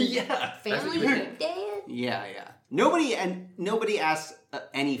 Yeah. Family dead? Yeah. Nobody asks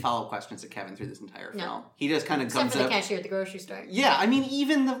any follow-up questions to Kevin through this entire film. No. He just kind of comes up. Except for the cashier at the grocery store. Yeah, I mean,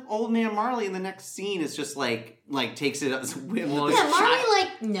 even the old man Marley in the next scene is just like takes it as a whim. Yeah, Marley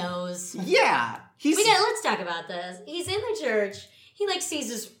knows. Yeah, let's talk about this. He's in the church. He sees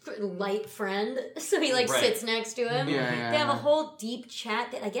his light friend, so he sits next to him. Yeah. They have a whole deep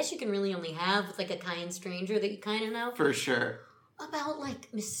chat that I guess you can really only have with a kind stranger that you kind of know. For sure. About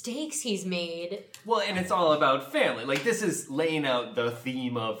mistakes he's made. Well, and it's all about family. This is laying out the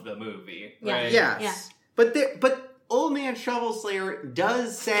theme of the movie, right? Yes. Yeah. But Old Man Shovel Slayer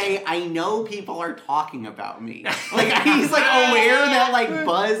does say, "I know people are talking about me." He's aware that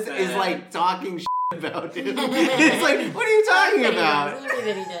Buzz is talking shit about him. It's what are you talking about?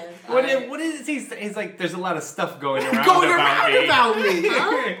 What is he's like? There's a lot of stuff going around about me.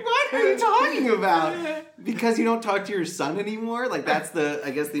 Huh? What are you talking about? Because you don't talk to your son anymore? That's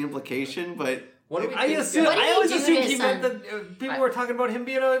the implication, but... I always assumed he meant that people were talking about him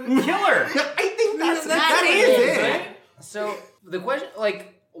being a killer. I think that is it. Right? So, the question,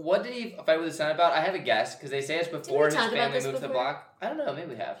 what did he fight with his son about? I have a guess, because they say it's before his family moved to the block. I don't know,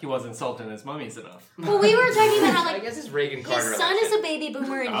 maybe we have. He wasn't insulting his mummies enough. Well, we were talking about how, I guess it's Reagan Carter his son election. is a baby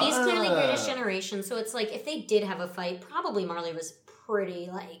boomer, and he's clearly British generation, so it's if they did have a fight, probably Marley was pretty,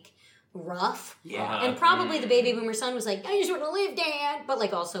 rough. Yeah. And probably the baby boomer son was like, I just want to live, Dad,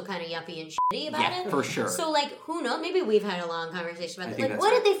 but also kind of yuppie and shitty about it. Yeah, for sure. So who knows? Maybe we've had a long conversation about that.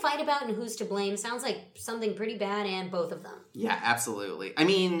 What did they fight about and who's to blame? Sounds like something pretty bad and both of them. Yeah, absolutely. I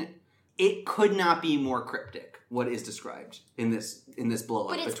mean, it could not be more cryptic what is described in this blow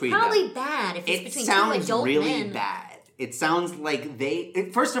up between them. But it's probably bad if it's between two adult men. It sounds really bad. It sounds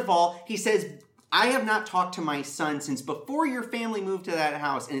like first of all, he says, I have not talked to my son since before your family moved to that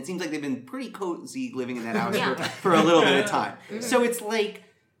house, and it seems like they've been pretty cozy living in that house for a little bit of time. Mm-hmm. So it's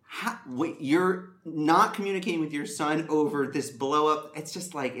you're not communicating with your son over this blow up. It's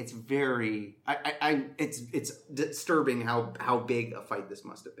just it's very, it's disturbing how big a fight this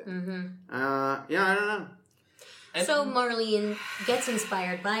must have been. Mm-hmm. I don't know. So Marlene gets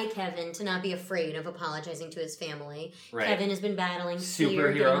inspired by Kevin to not be afraid of apologizing to his family. Right. Kevin has been battling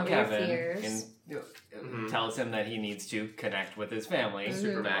superhero Kevin fears. Tells him that he needs to connect with his family. Mm-hmm.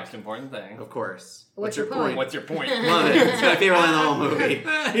 Super most important thing. Of course. What's your point? What's your point? Love it. It's my favorite line in the whole movie.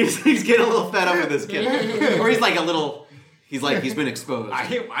 He's getting a little fed up with this kid. Or he's a little... He's been exposed.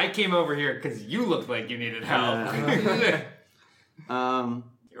 I came over here because you looked like you needed help.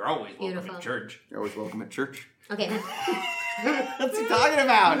 You're always welcome at church. You're always welcome at church. Okay. What's he talking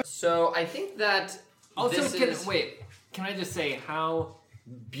about? So I think that also can I just say how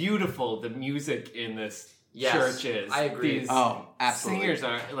beautiful the music in this church is? I agree. These absolutely. singers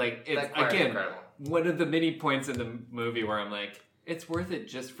are like it's again incredible. One of the many points in the movie where I'm like, it's worth it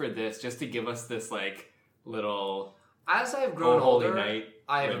just for this, just to give us this like little. As I've grown older, night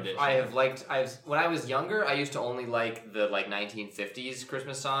I have liked. When I was younger, I used to only like the 1950s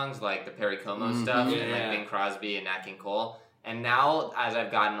Christmas songs, like the Perry Como stuff, and like Bing Crosby and Nat King Cole. And now, as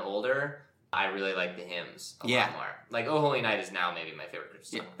I've gotten older, I really like the hymns a lot more. Like "Oh Holy Night" is now maybe my favorite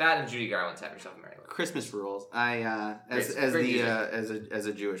Christmas song. That and Judy Garland's "Have Yourself a Merry Little." Christmas rules. As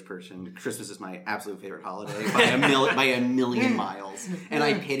a Jewish person, Christmas is my absolute favorite holiday by a million miles, and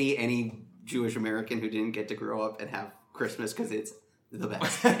I pity any Jewish American who didn't get to grow up and have Christmas because it's the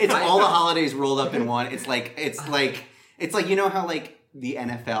best. It's all the holidays rolled up in one. It's like you know how like the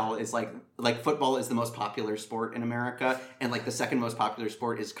NFL is like football is the most popular sport in America, and like the second most popular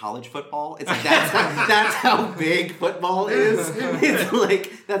sport is college football. It's like that's how big football is. It's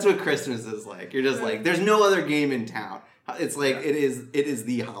like that's what Christmas is like. You're just like there's no other game in town. It's like it is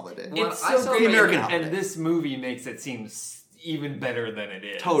the holiday. It's so great, American holiday, and this movie makes it seem even better than it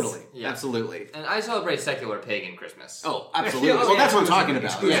is. Totally. Yeah. Absolutely. And I celebrate secular pagan Christmas. Oh, absolutely. Well, that's what I'm talking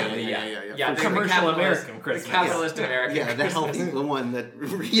about. Yeah. Commercial American Christmas. The capitalist American Christmas. The healthy, the one that...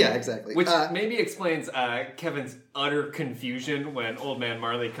 Yeah, exactly. Which maybe explains Kevin's utter confusion when Old Man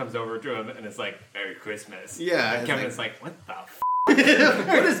Marley comes over to him and is like, Merry Christmas. Yeah. And Kevin's like, what the f***? What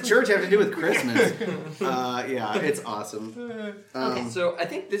does church have to do with Christmas? It's awesome. Okay. So I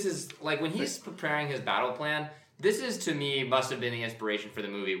think this is, like, when he's preparing his battle plan... This is, to me, must have been the inspiration for the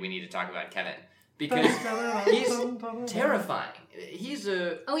movie we need to talk about Kevin. Because he's terrifying. He's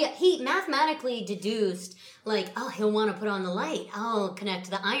a... Oh, yeah. He mathematically deduced, like, he'll want to put on the light. I'll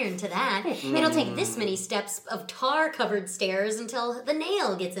connect the iron to that. It'll take this many steps of tar-covered stairs until the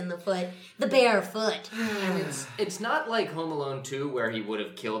nail gets in the foot. The bare foot. And it's not like Home Alone 2 where he would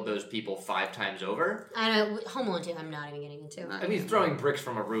have killed those people 5 times over. I know. Home Alone 2, I'm not even getting into. I mean, he's throwing bricks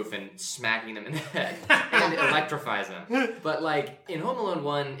from a roof and smacking them in the head. And electrifies them. But, like, in Home Alone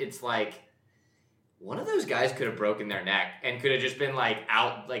 1, it's like... One of those guys could have broken their neck and could have just been out in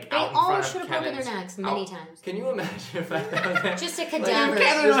front of Kevin. They all should have broken their necks many times. Can you imagine if that just a cadaver?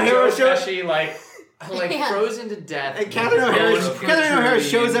 Catherine O'Hara frozen to death. And Catherine O'Hara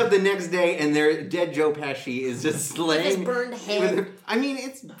shows up the next day and their dead Joe Pesci is just slaying with his burned head. I mean,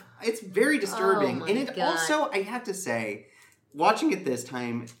 it's very disturbing, and it also, I have to say, watching it this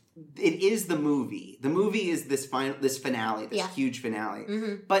time. It is the movie. The movie is this finale, huge finale.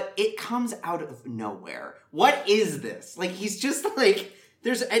 Mm-hmm. But it comes out of nowhere. What is this? Like, he's just like...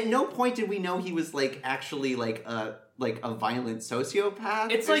 There's at no point did we know he was actually a violent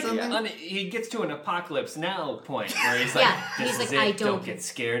sociopath. It's like he gets to an Apocalypse Now point where he's like, "This is it. Don't get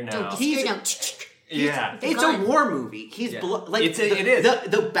scared now." Don't get scared now. It's a war movie. He's it is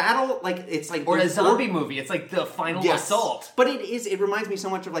the battle it's like or a zombie movie. It's like the final assault. But it reminds me so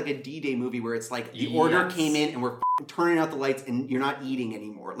much of like a D-Day movie where it's like the order came in and we're turning out the lights and you're not eating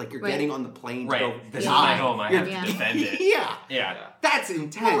anymore. Like you're getting on the plane to go. This is my home. I have to defend it. Yeah. That's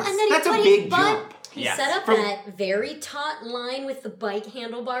intense. Well, and then that's a big jump. He set up that very taut line with the bike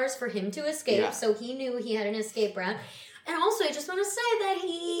handlebars for him to escape, so he knew he had an escape route. And also, I just want to say that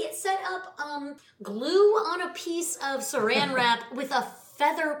he set up glue on a piece of saran wrap with a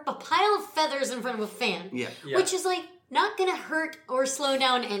pile of feathers in front of a fan. Yeah. Which is not going to hurt or slow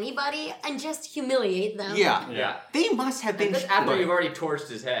down anybody and just humiliate them. Yeah. They must have been... after you've already torched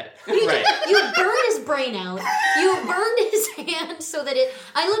his head. You burned his brain out. You burned his hand so that it...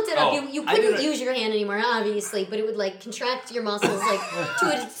 I looked it up. You couldn't use your hand anymore, obviously, but it would contract your muscles to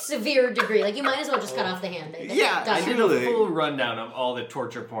a severe degree. You might as well just cut off the hand. I did a full rundown of all the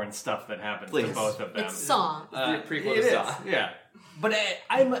torture porn stuff that happens to both of them. It's Saw. Prequel to Saw. Yeah. But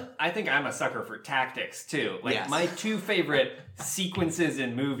I think I'm a sucker for tactics, too. My 2 favorite sequences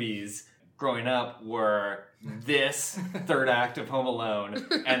in movies growing up were this third act of Home Alone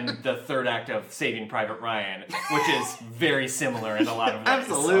and the third act of Saving Private Ryan, which is very similar in a lot of ways.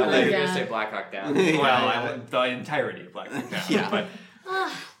 Absolutely. I thought you were going to say Black Hawk Down. The entirety of Black Hawk Down. Yeah. But,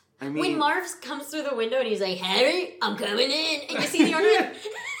 when Marv comes through the window and he's like, "Harry, I'm coming in," and you see the ornament...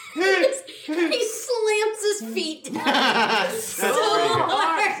 he slams his feet down so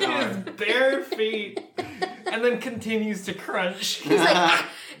hard. With bare feet. And then continues to crunch. He's like...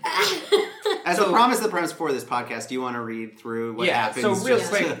 As a promise of the premise for this podcast, do you want to read through what happens? So real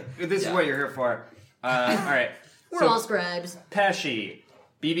quick, this is what you're here for. All right. We're all scribes. Pesci,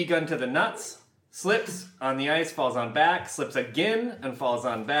 BB gun to the nuts, Slips on the ice, falls on back, slips again and falls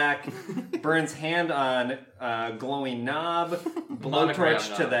on back, burns hand on glowing knob,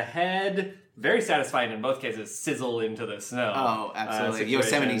 blowtorch to the head. Very satisfying in both cases, sizzle into the snow. Oh, absolutely.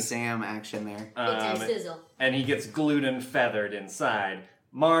 Yosemite Sam action there. Sizzle. And he gets glued and feathered inside.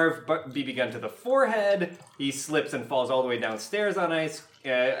 Marv, BB gun to the forehead. He slips and falls all the way downstairs on ice.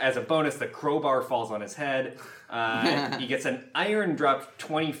 As a bonus, the crowbar falls on his head. He gets an iron dropped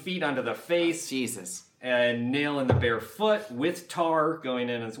 20 feet onto the face. Jesus. A nail in the bare foot with tar going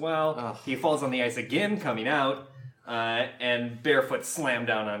in as well. Ugh. He falls on the ice again, coming out. And barefoot slam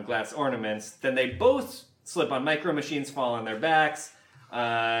down on glass ornaments. Then they both slip on micro machines, fall on their backs.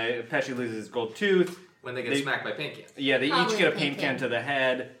 Pesci loses his gold tooth. When they get smacked by paint cans. Yeah, they each get a paint can to the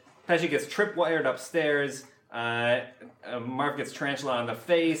head. Pesci gets tripwired upstairs. Marv gets tarantula on the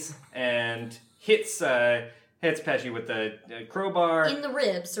face and hits Pesci with the crowbar. In the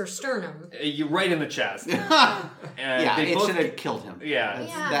ribs or sternum. Right in the chest. Yeah, it should have killed him. Yeah.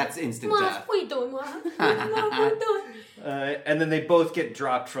 That's instant death. What are you doing, Marv? What are you doing? And then they both get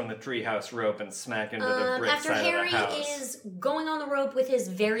dropped from the treehouse rope and smack into the brick after side Harry of the house. is going on the rope with his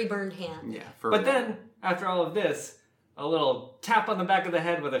very burned hand. Yeah, but then, after all of this, a little tap on the back of the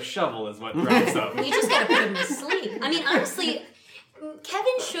head with a shovel is what drops up. You just gotta put him to sleep. I mean, honestly,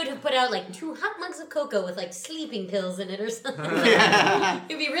 Kevin should have put out like 2 hot mugs of cocoa with like sleeping pills in it or something.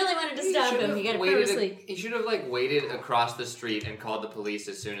 If you really wanted to stop him, you gotta put him to sleep. He should have like waited across the street and called the police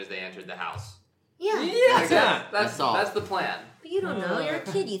as soon as they entered the house. Yeah. That's the plan. But you don't know. You're a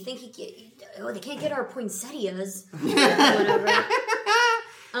kid. You think they can't get our poinsettias. Whatever.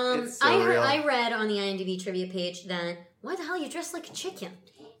 I read on the IMDb trivia page that why the hell you dressed like a chicken?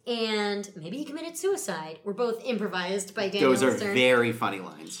 And maybe he committed suicide. Were both improvised by Daniel Stern. Those are very funny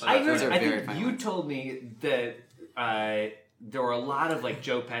lines. I think you told me that there were a lot of like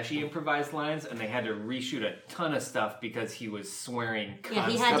Joe Pesci improvised lines, and they had to reshoot a ton of stuff because he was swearing constantly. Yeah,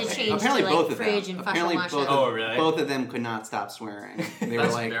 he had to change to like fridge and fashion both of them could not stop swearing. They were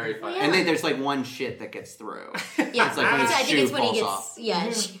like, very funny. And then there's like one shit that gets through. Yeah, it's like when his shoe falls off. Yeah,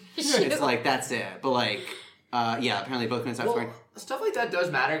 it's like that's it. But like, apparently both couldn't stop swearing. Stuff like that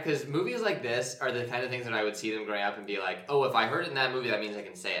does matter because movies like this are the kind of things that I would see them growing up and be like, oh, if I heard it in that movie, that means I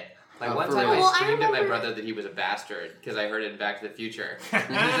can say it. Like one time I screamed at my brother that he was a bastard because I heard it in Back to the Future. And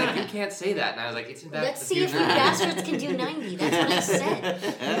he was like, you can't say that. And I was like, it's in Back to the Future. Let's see if you bastards can do 90. That's what I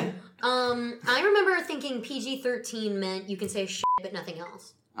said. I remember thinking PG-13 meant you can say shit but nothing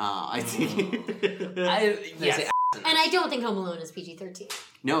else. I see. Yes. And I don't think Home Alone is PG-13.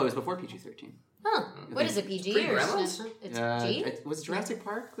 No, it was before PG-13. Huh. What is it, PG? Gremlins? It's G? Was Jurassic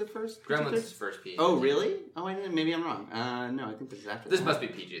Park the first? Gremlins is first PG. Oh, really? Oh, maybe I'm wrong. No, I think this is after This must be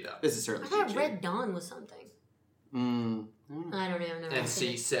PG, though. This is certainly I thought PG. Red Dawn was something. I don't know.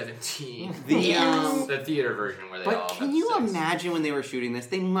 NC-17. The the theater version where they all. But can you imagine when they were shooting this?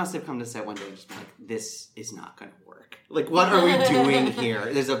 They must have come to set one day and just been like, "This is not going to work. Like, what are we doing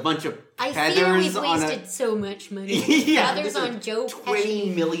here? There's a bunch of feathers I fear we've wasted so much money. Feathers on Joe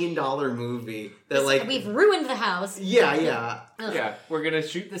Pesci. $20 million movie that like we've ruined the house. Yeah. Yeah, we're gonna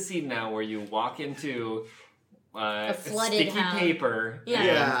shoot the scene now where you walk into a flooded sticky house. paper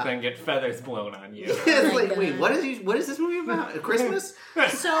and then get feathers blown on you. It's like, wait, what is this movie about? Christmas?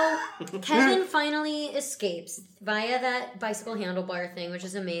 So Kevin finally escapes via that bicycle handlebar thing, which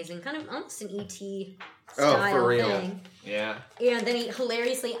is amazing. Kind of almost an E.T. style for real. thing. Yeah. And then he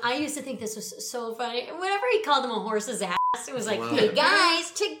hilariously, I used to think this was so funny. Whenever he called him a horse's ass, it was like, hey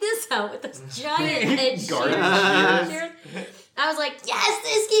guys, check this out with this giant head shears. I was like, yes,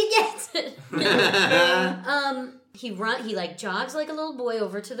 this kid gets it. He like jogs like a little boy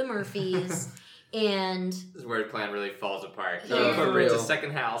over to the Murphys, and this is where his plan really falls apart. He Yeah. incorporates a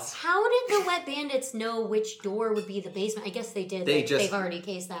second house. How did the Wet Bandits know which door would be the basement? I guess they did. They've already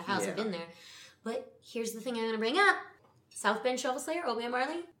cased that house. I've been there. But here's the thing I'm going to bring up. South Bend Shovel Slayer, Old Man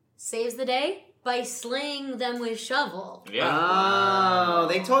Marley, saves the day by slaying them with shovel. Yeah. Oh,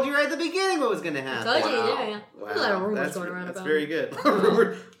 they told you right at the beginning what was going to happen. I told you, yeah. Wow. There's a lot of rumors going around about That's very good.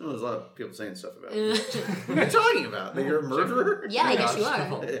 There's a lot of people saying stuff about it. What are you talking about? That you're a murderer? Yeah, I guess you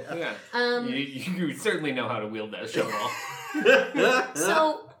are. Yeah. You certainly know how to wield that shovel.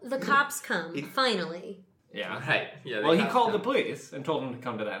 So the cops come, finally. Yeah. Right. Yeah. Well, he called the police and told them to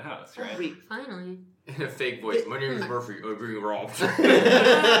come to that house, right? Finally. In a fake voice. My name is Murphy. I'm being robbed. This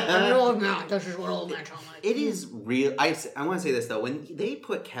is what old man told me. It is real. I want to say this, though. When they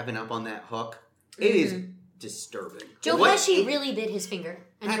put Kevin up on that hook, it is disturbing. Joe Pesci really bit his finger.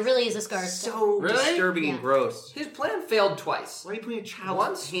 And there really is a scar. So disturbing and gross. His plan failed twice. Why are you putting a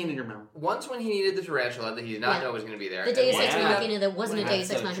child's hand in your mouth? Once when he needed the tarantula that he did not know was going to be there. The Deus Ex Machina that wasn't a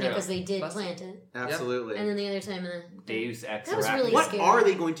Deus Ex Machina because they did plant it. Absolutely. And then the other time, Deus Ex. That was really what scary. are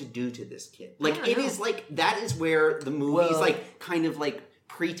they going to do to this kid? Like, it is like, that is where the movie's like, kind of like,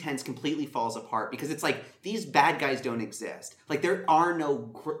 pretense completely falls apart because it's like these bad guys don't exist. Like there are no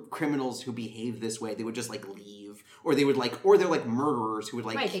criminals who behave this way. They would just like leave, or they would like, or they're like murderers who would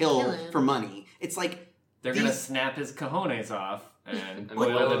like kill for money. It's like they're gonna snap his cojones off and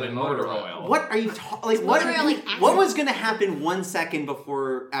oil them in motor oil. What are you talking? Like what was gonna happen 1 second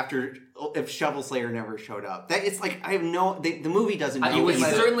after if Shovel Slayer never showed up? That it's like I have no. The movie doesn't. He was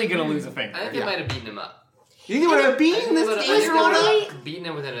certainly gonna lose a finger. I think they might have beaten him up. You think they would have beaten this? Was Marley beaten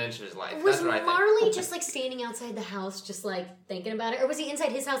him within an inch of his life? Was Marley just like standing outside the house, just like thinking about it, or was he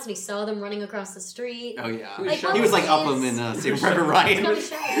inside his house and he saw them running across the street? Oh yeah, he was like up him in Saving Private Ryan. He was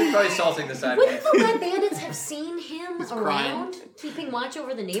probably salting the sidewalk. Wouldn't the Wet Bandits have seen him around, keeping watch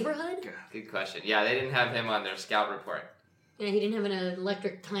over the neighborhood? Good question. Yeah, they didn't have him on their scout report. Yeah, he didn't have an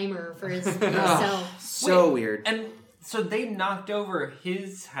electric timer for his cell. So weird. And so they knocked over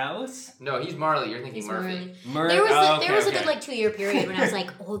his house? No, he's Marley. You're thinking Murphy. There was a good like 2-year period when I was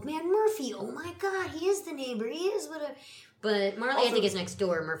like, Old Man Murphy. Oh my God, he is the neighbor. He is whatever. But Marley, also, I think, is next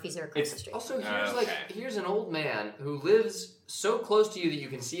door. Murphy's are across the street. Also, here's an old man who lives so close to you that you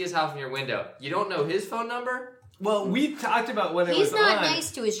can see his house from your window. You don't know his phone number? Well, we talked about when it was on. He's not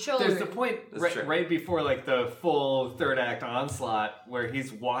nice to his children. There's the point right before like the full third act onslaught where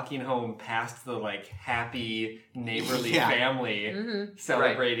he's walking home past the like happy neighborly family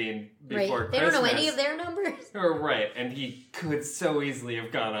celebrating before Christmas. They don't know any of their numbers. Right, and he could so easily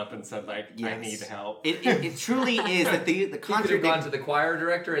have gone up and said like, I need help. It truly is that the concert. He could have gone to the choir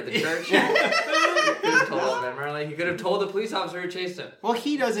director at the church. He could have told Old Man Marley. He could have told the police officer who chased him. Well,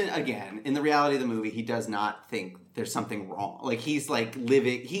 he doesn't. Again, in the reality of the movie, he does not think there's something wrong. Like he's like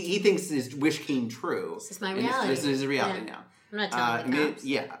living. He thinks his wish came true. This is my reality. This is his reality now. I'm not telling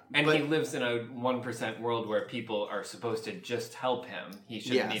the cops. And he lives in a 1% world where people are supposed to just help him. He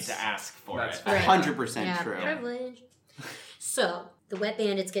shouldn't need to ask for it. 100% true. Privilege. So the Wet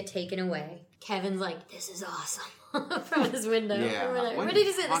Bandits get taken away. Kevin's like, "This is awesome," from his window. Yeah. What did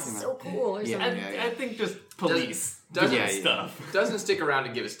he say? This is so cool. Or something. I think just police stuff. Doesn't stick around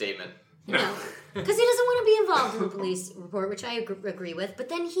to give a statement. No, because he doesn't want to be involved in the police report, which I agree with. But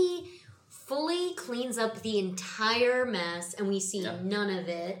then he fully cleans up the entire mess, and we see none of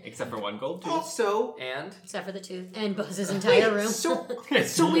it. Except for one gold tooth. Also, except for the tooth. And Buzz's entire room. So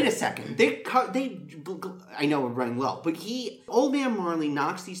wait a second. I know we're running low, but Old Man Marley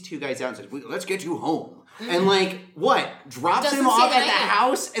knocks these two guys out and says, "Let's get you home." And drops him off at the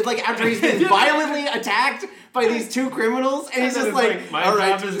house, and after he's been violently attacked by these two criminals, and he's just like, "My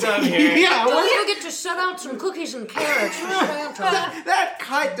job is done here." Don't you get to shut out some cookies and carrots? that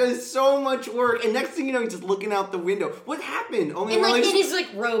cut does so much work, and next thing you know, he's just looking out the window. What happened? In his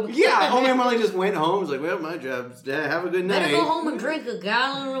robe. Yeah, Old Man Marley just went home. He's like, "Well, my job's have a good night. Better go home and drink a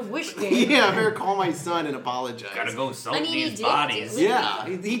gallon of whiskey." Yeah, I better call my son and apologize. Gotta go salt these bodies. Yeah,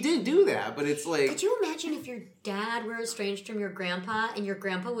 he did do that, but it's like, could you imagine if your dad were estranged from your grandpa, and your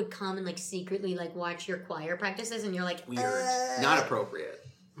grandpa would come and secretly watch your choir practices, and you're like, weird, not appropriate.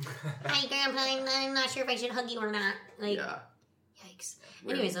 Hi, Grandpa. I'm not sure if I should hug you or not. Yikes.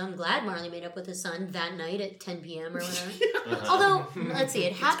 Weird. Anyways, I'm glad Marley made up with his son that night at 10 p.m. or whatever. Although, let's see,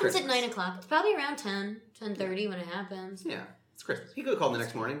 it happens at 9 o'clock. It's probably around 10:30 when it happens. Yeah. It's Christmas. He could have called the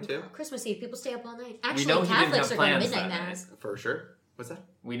next morning, too. Christmas Eve. People stay up all night. Actually, Catholics are going to midnight mass. For sure. What's that?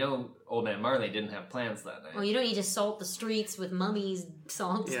 We know Old Man Marley didn't have plans that night. Well, you don't need to salt the streets with mummies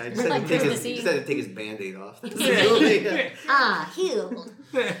salt. Yeah, he just had to take his Band-Aid off. Healed.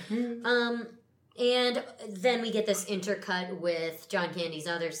 And then we get this intercut with John Candy's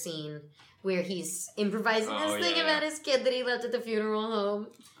other scene where he's improvising this thing about his kid that he left at the funeral home.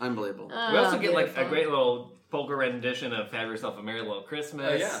 Unbelievable. We also get a great little polka rendition of "Have Yourself a Merry Little Christmas."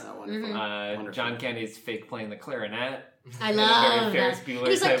 Oh yeah, wonderful. Wonderful. John Candy's fake playing the clarinet. I love that. And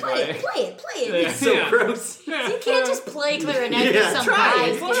he's like, play it. It's so gross. You can't just play clarinet with some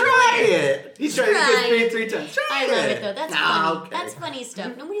guys. Try it. He's trying to get it 3 times. I love it though. That's funny. Okay. That's funny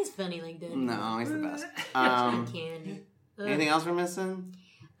stuff. Nobody's funny like that. No, he's the best. John Candy. Anything else we're missing?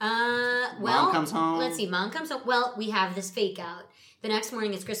 Mom comes home. Let's see. Mom comes home. Well, we have this fake out. The next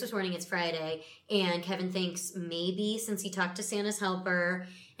morning, it's Christmas morning, it's Friday, and Kevin thinks maybe since he talked to Santa's helper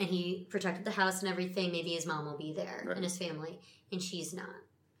and he protected the house and everything, maybe his mom will be there and his family, and she's not.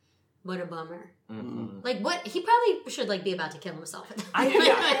 What a bummer. Mm-hmm. What? He probably should be about to kill himself. I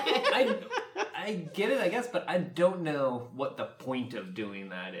I get it, I guess, but I don't know what the point of doing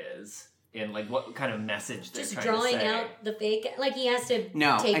that is. And like what kind of message they're just trying to say. drawing out the fake, like he has to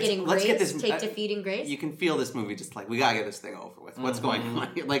take defeating Grace. You can feel this movie just like, we gotta get this thing over with. What's going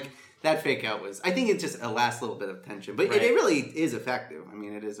on here? Like, that fake out was, I think it's just a last little bit of tension. But it really is effective. I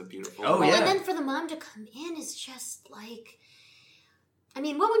mean, it is a beautiful and then for the mom to come in is just like, I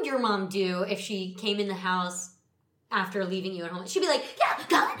mean, what would your mom do if she came in the house after leaving you at home? She'd be like,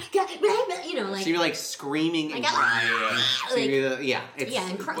 God, you know, like... She'd be like screaming and crying.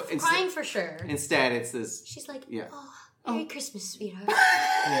 And crying for sure. Instead, it's this... She's like, Merry Christmas, sweetheart.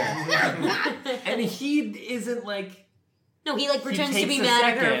 And he isn't like... No, he like pretends to be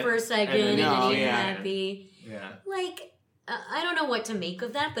mad at her for a second and then he's happy. Yeah. Like, I don't know what to make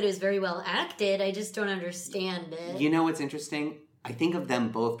of that, but it was very well acted. I just don't understand it. You know what's interesting? I think of them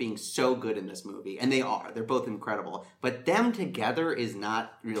both being so good in this movie, and they are. They're both incredible. But them together is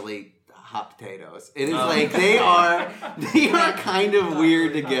not really hot potatoes. It is like they are kind of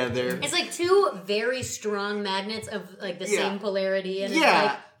weird together. It's like two very strong magnets of like the same polarity, and it's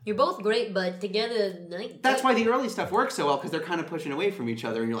like you're both great, but together, like, that's why the early stuff works so well, because they're kind of pushing away from each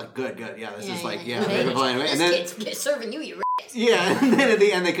other, and you're like, good, this is like, they're flying away. And then it's serving you. Yeah, and then at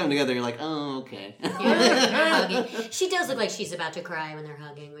the end they come together and you're like, oh, okay. Hugging. She does look like she's about to cry when they're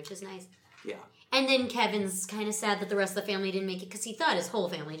hugging, which is nice. Yeah. And then Kevin's kind of sad that the rest of the family didn't make it, because he thought his whole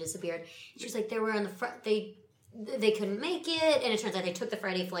family disappeared. She's like, they were on the front, they couldn't make it, and it turns out they took the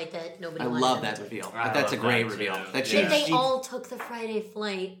Friday flight that nobody wanted. I love that reveal. That's a great reveal. They all took the Friday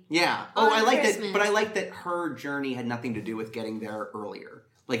flight. Yeah. I like that, but I like that her journey had nothing to do with getting there earlier.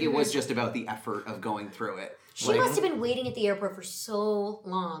 Like, it was just about the effort of going through it. She must have been waiting at the airport for so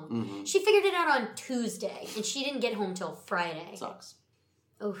long. Mm-hmm. She figured it out on Tuesday, and she didn't get home till Friday. Sucks.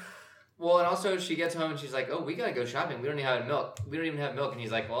 Oof. Well, and also she gets home and she's like, "Oh, we gotta go shopping. We don't even have milk. And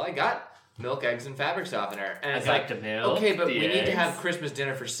he's like, "Well, I got milk, eggs, and fabric softener." And it's like, okay, but we need to have Christmas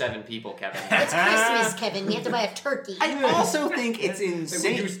dinner for 7 people, Kevin. It's Christmas, Kevin. We have to buy a turkey. I also think it's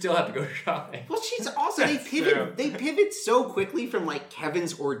insane. We do still have to go shopping. Well, she's also they pivot so quickly from like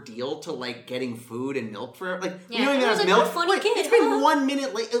Kevin's ordeal to like getting food and milk for like we don't even have milk. It's been 1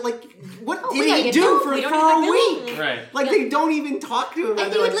 minute late. Like what did he do for a week? Right. Like they don't even talk to him.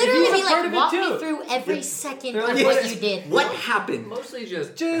 And he would literally be like, walk me through every second of what you did. What happened? Mostly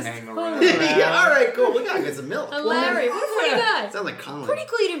just hang around. Yeah, all right, cool. We gotta get some milk. Larry, what do you got? Sounds like Colin. Pretty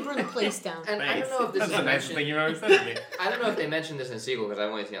cool you didn't burn the place down. And I don't know if this is the nicest thing you've ever said to me. I don't know if they mentioned this in the sequel because I've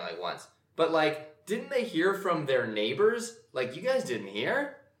only seen it like once. But like, didn't they hear from their neighbors? Like, you guys didn't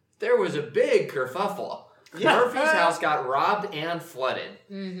hear? There was a big kerfuffle. Yeah. Murphy's house got robbed and flooded.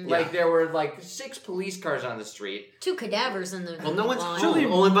 Mm-hmm. Like, there were like 6 police cars on the street. 2 cadavers in the no one's Actually,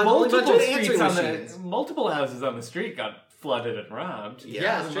 multiple houses on the street got flooded and robbed.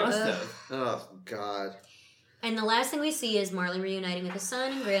 Yeah, must have. Oh, God. And the last thing we see is Marley reuniting with his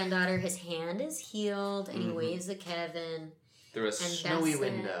son and granddaughter. His hand is healed, and he waves at Kevin. Through a snowy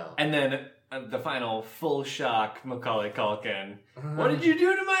window. And then the final full shock Macaulay Culkin. What did you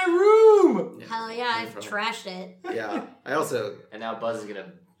do to my room? Hell yeah, I've trashed it. Yeah. I also... And now Buzz is going to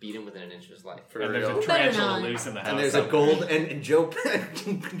beat him within an inch of his life. And there's a tarantula loose in the house. And there's a gold... And Joe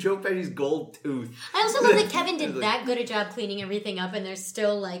Pesci's gold tooth. I also love that Kevin did that good a job cleaning everything up, and there's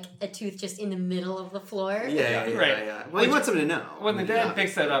still, like, a tooth just in the middle of the floor. Yeah. Well, he wants him to know. When the dad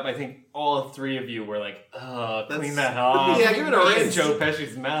picks that up, I think all 3 of you were like, oh, clean that off. Yeah, give it a rinse. Joe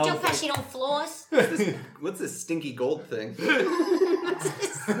Pesci's mouth. Joe Pesci don't floss. What's this stinky gold thing? It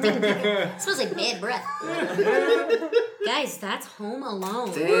smells like bad breath. Guys, that's Home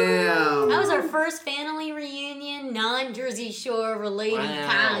Alone. Damn. That was our first family reunion, non-Jersey Shore related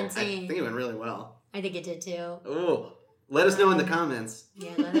content. I think it went really well. I think it did too. Oh, let us know in the comments.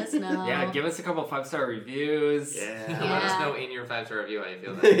 Yeah, let us know. Yeah, give us a couple 5-star reviews. Yeah. Let us know in your 5-star review how you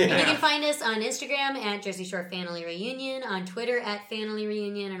feel about it. And you can find us on Instagram at Jersey Shore Family Reunion, on Twitter at Family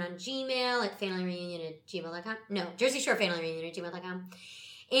Reunion, and on Gmail at familyreunion@gmail.com. No, Jersey Shore Family Reunion at gmail.com.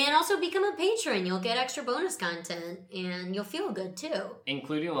 And also become a patron. You'll get extra bonus content, and you'll feel good, too.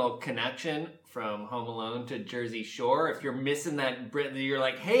 Including a little connection from Home Alone to Jersey Shore. If you're missing that, you're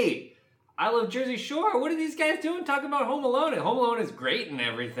like, hey, I love Jersey Shore. What are these guys doing talking about Home Alone? And Home Alone is great and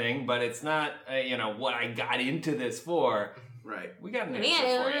everything, but it's not, what I got into this for. Right. We got an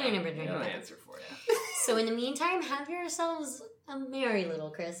answer for you. So in the meantime, have yourselves a merry little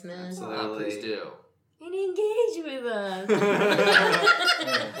Christmas. Absolutely. Please do. And engage with us.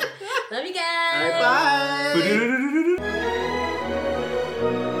 Love you guys. All right, bye.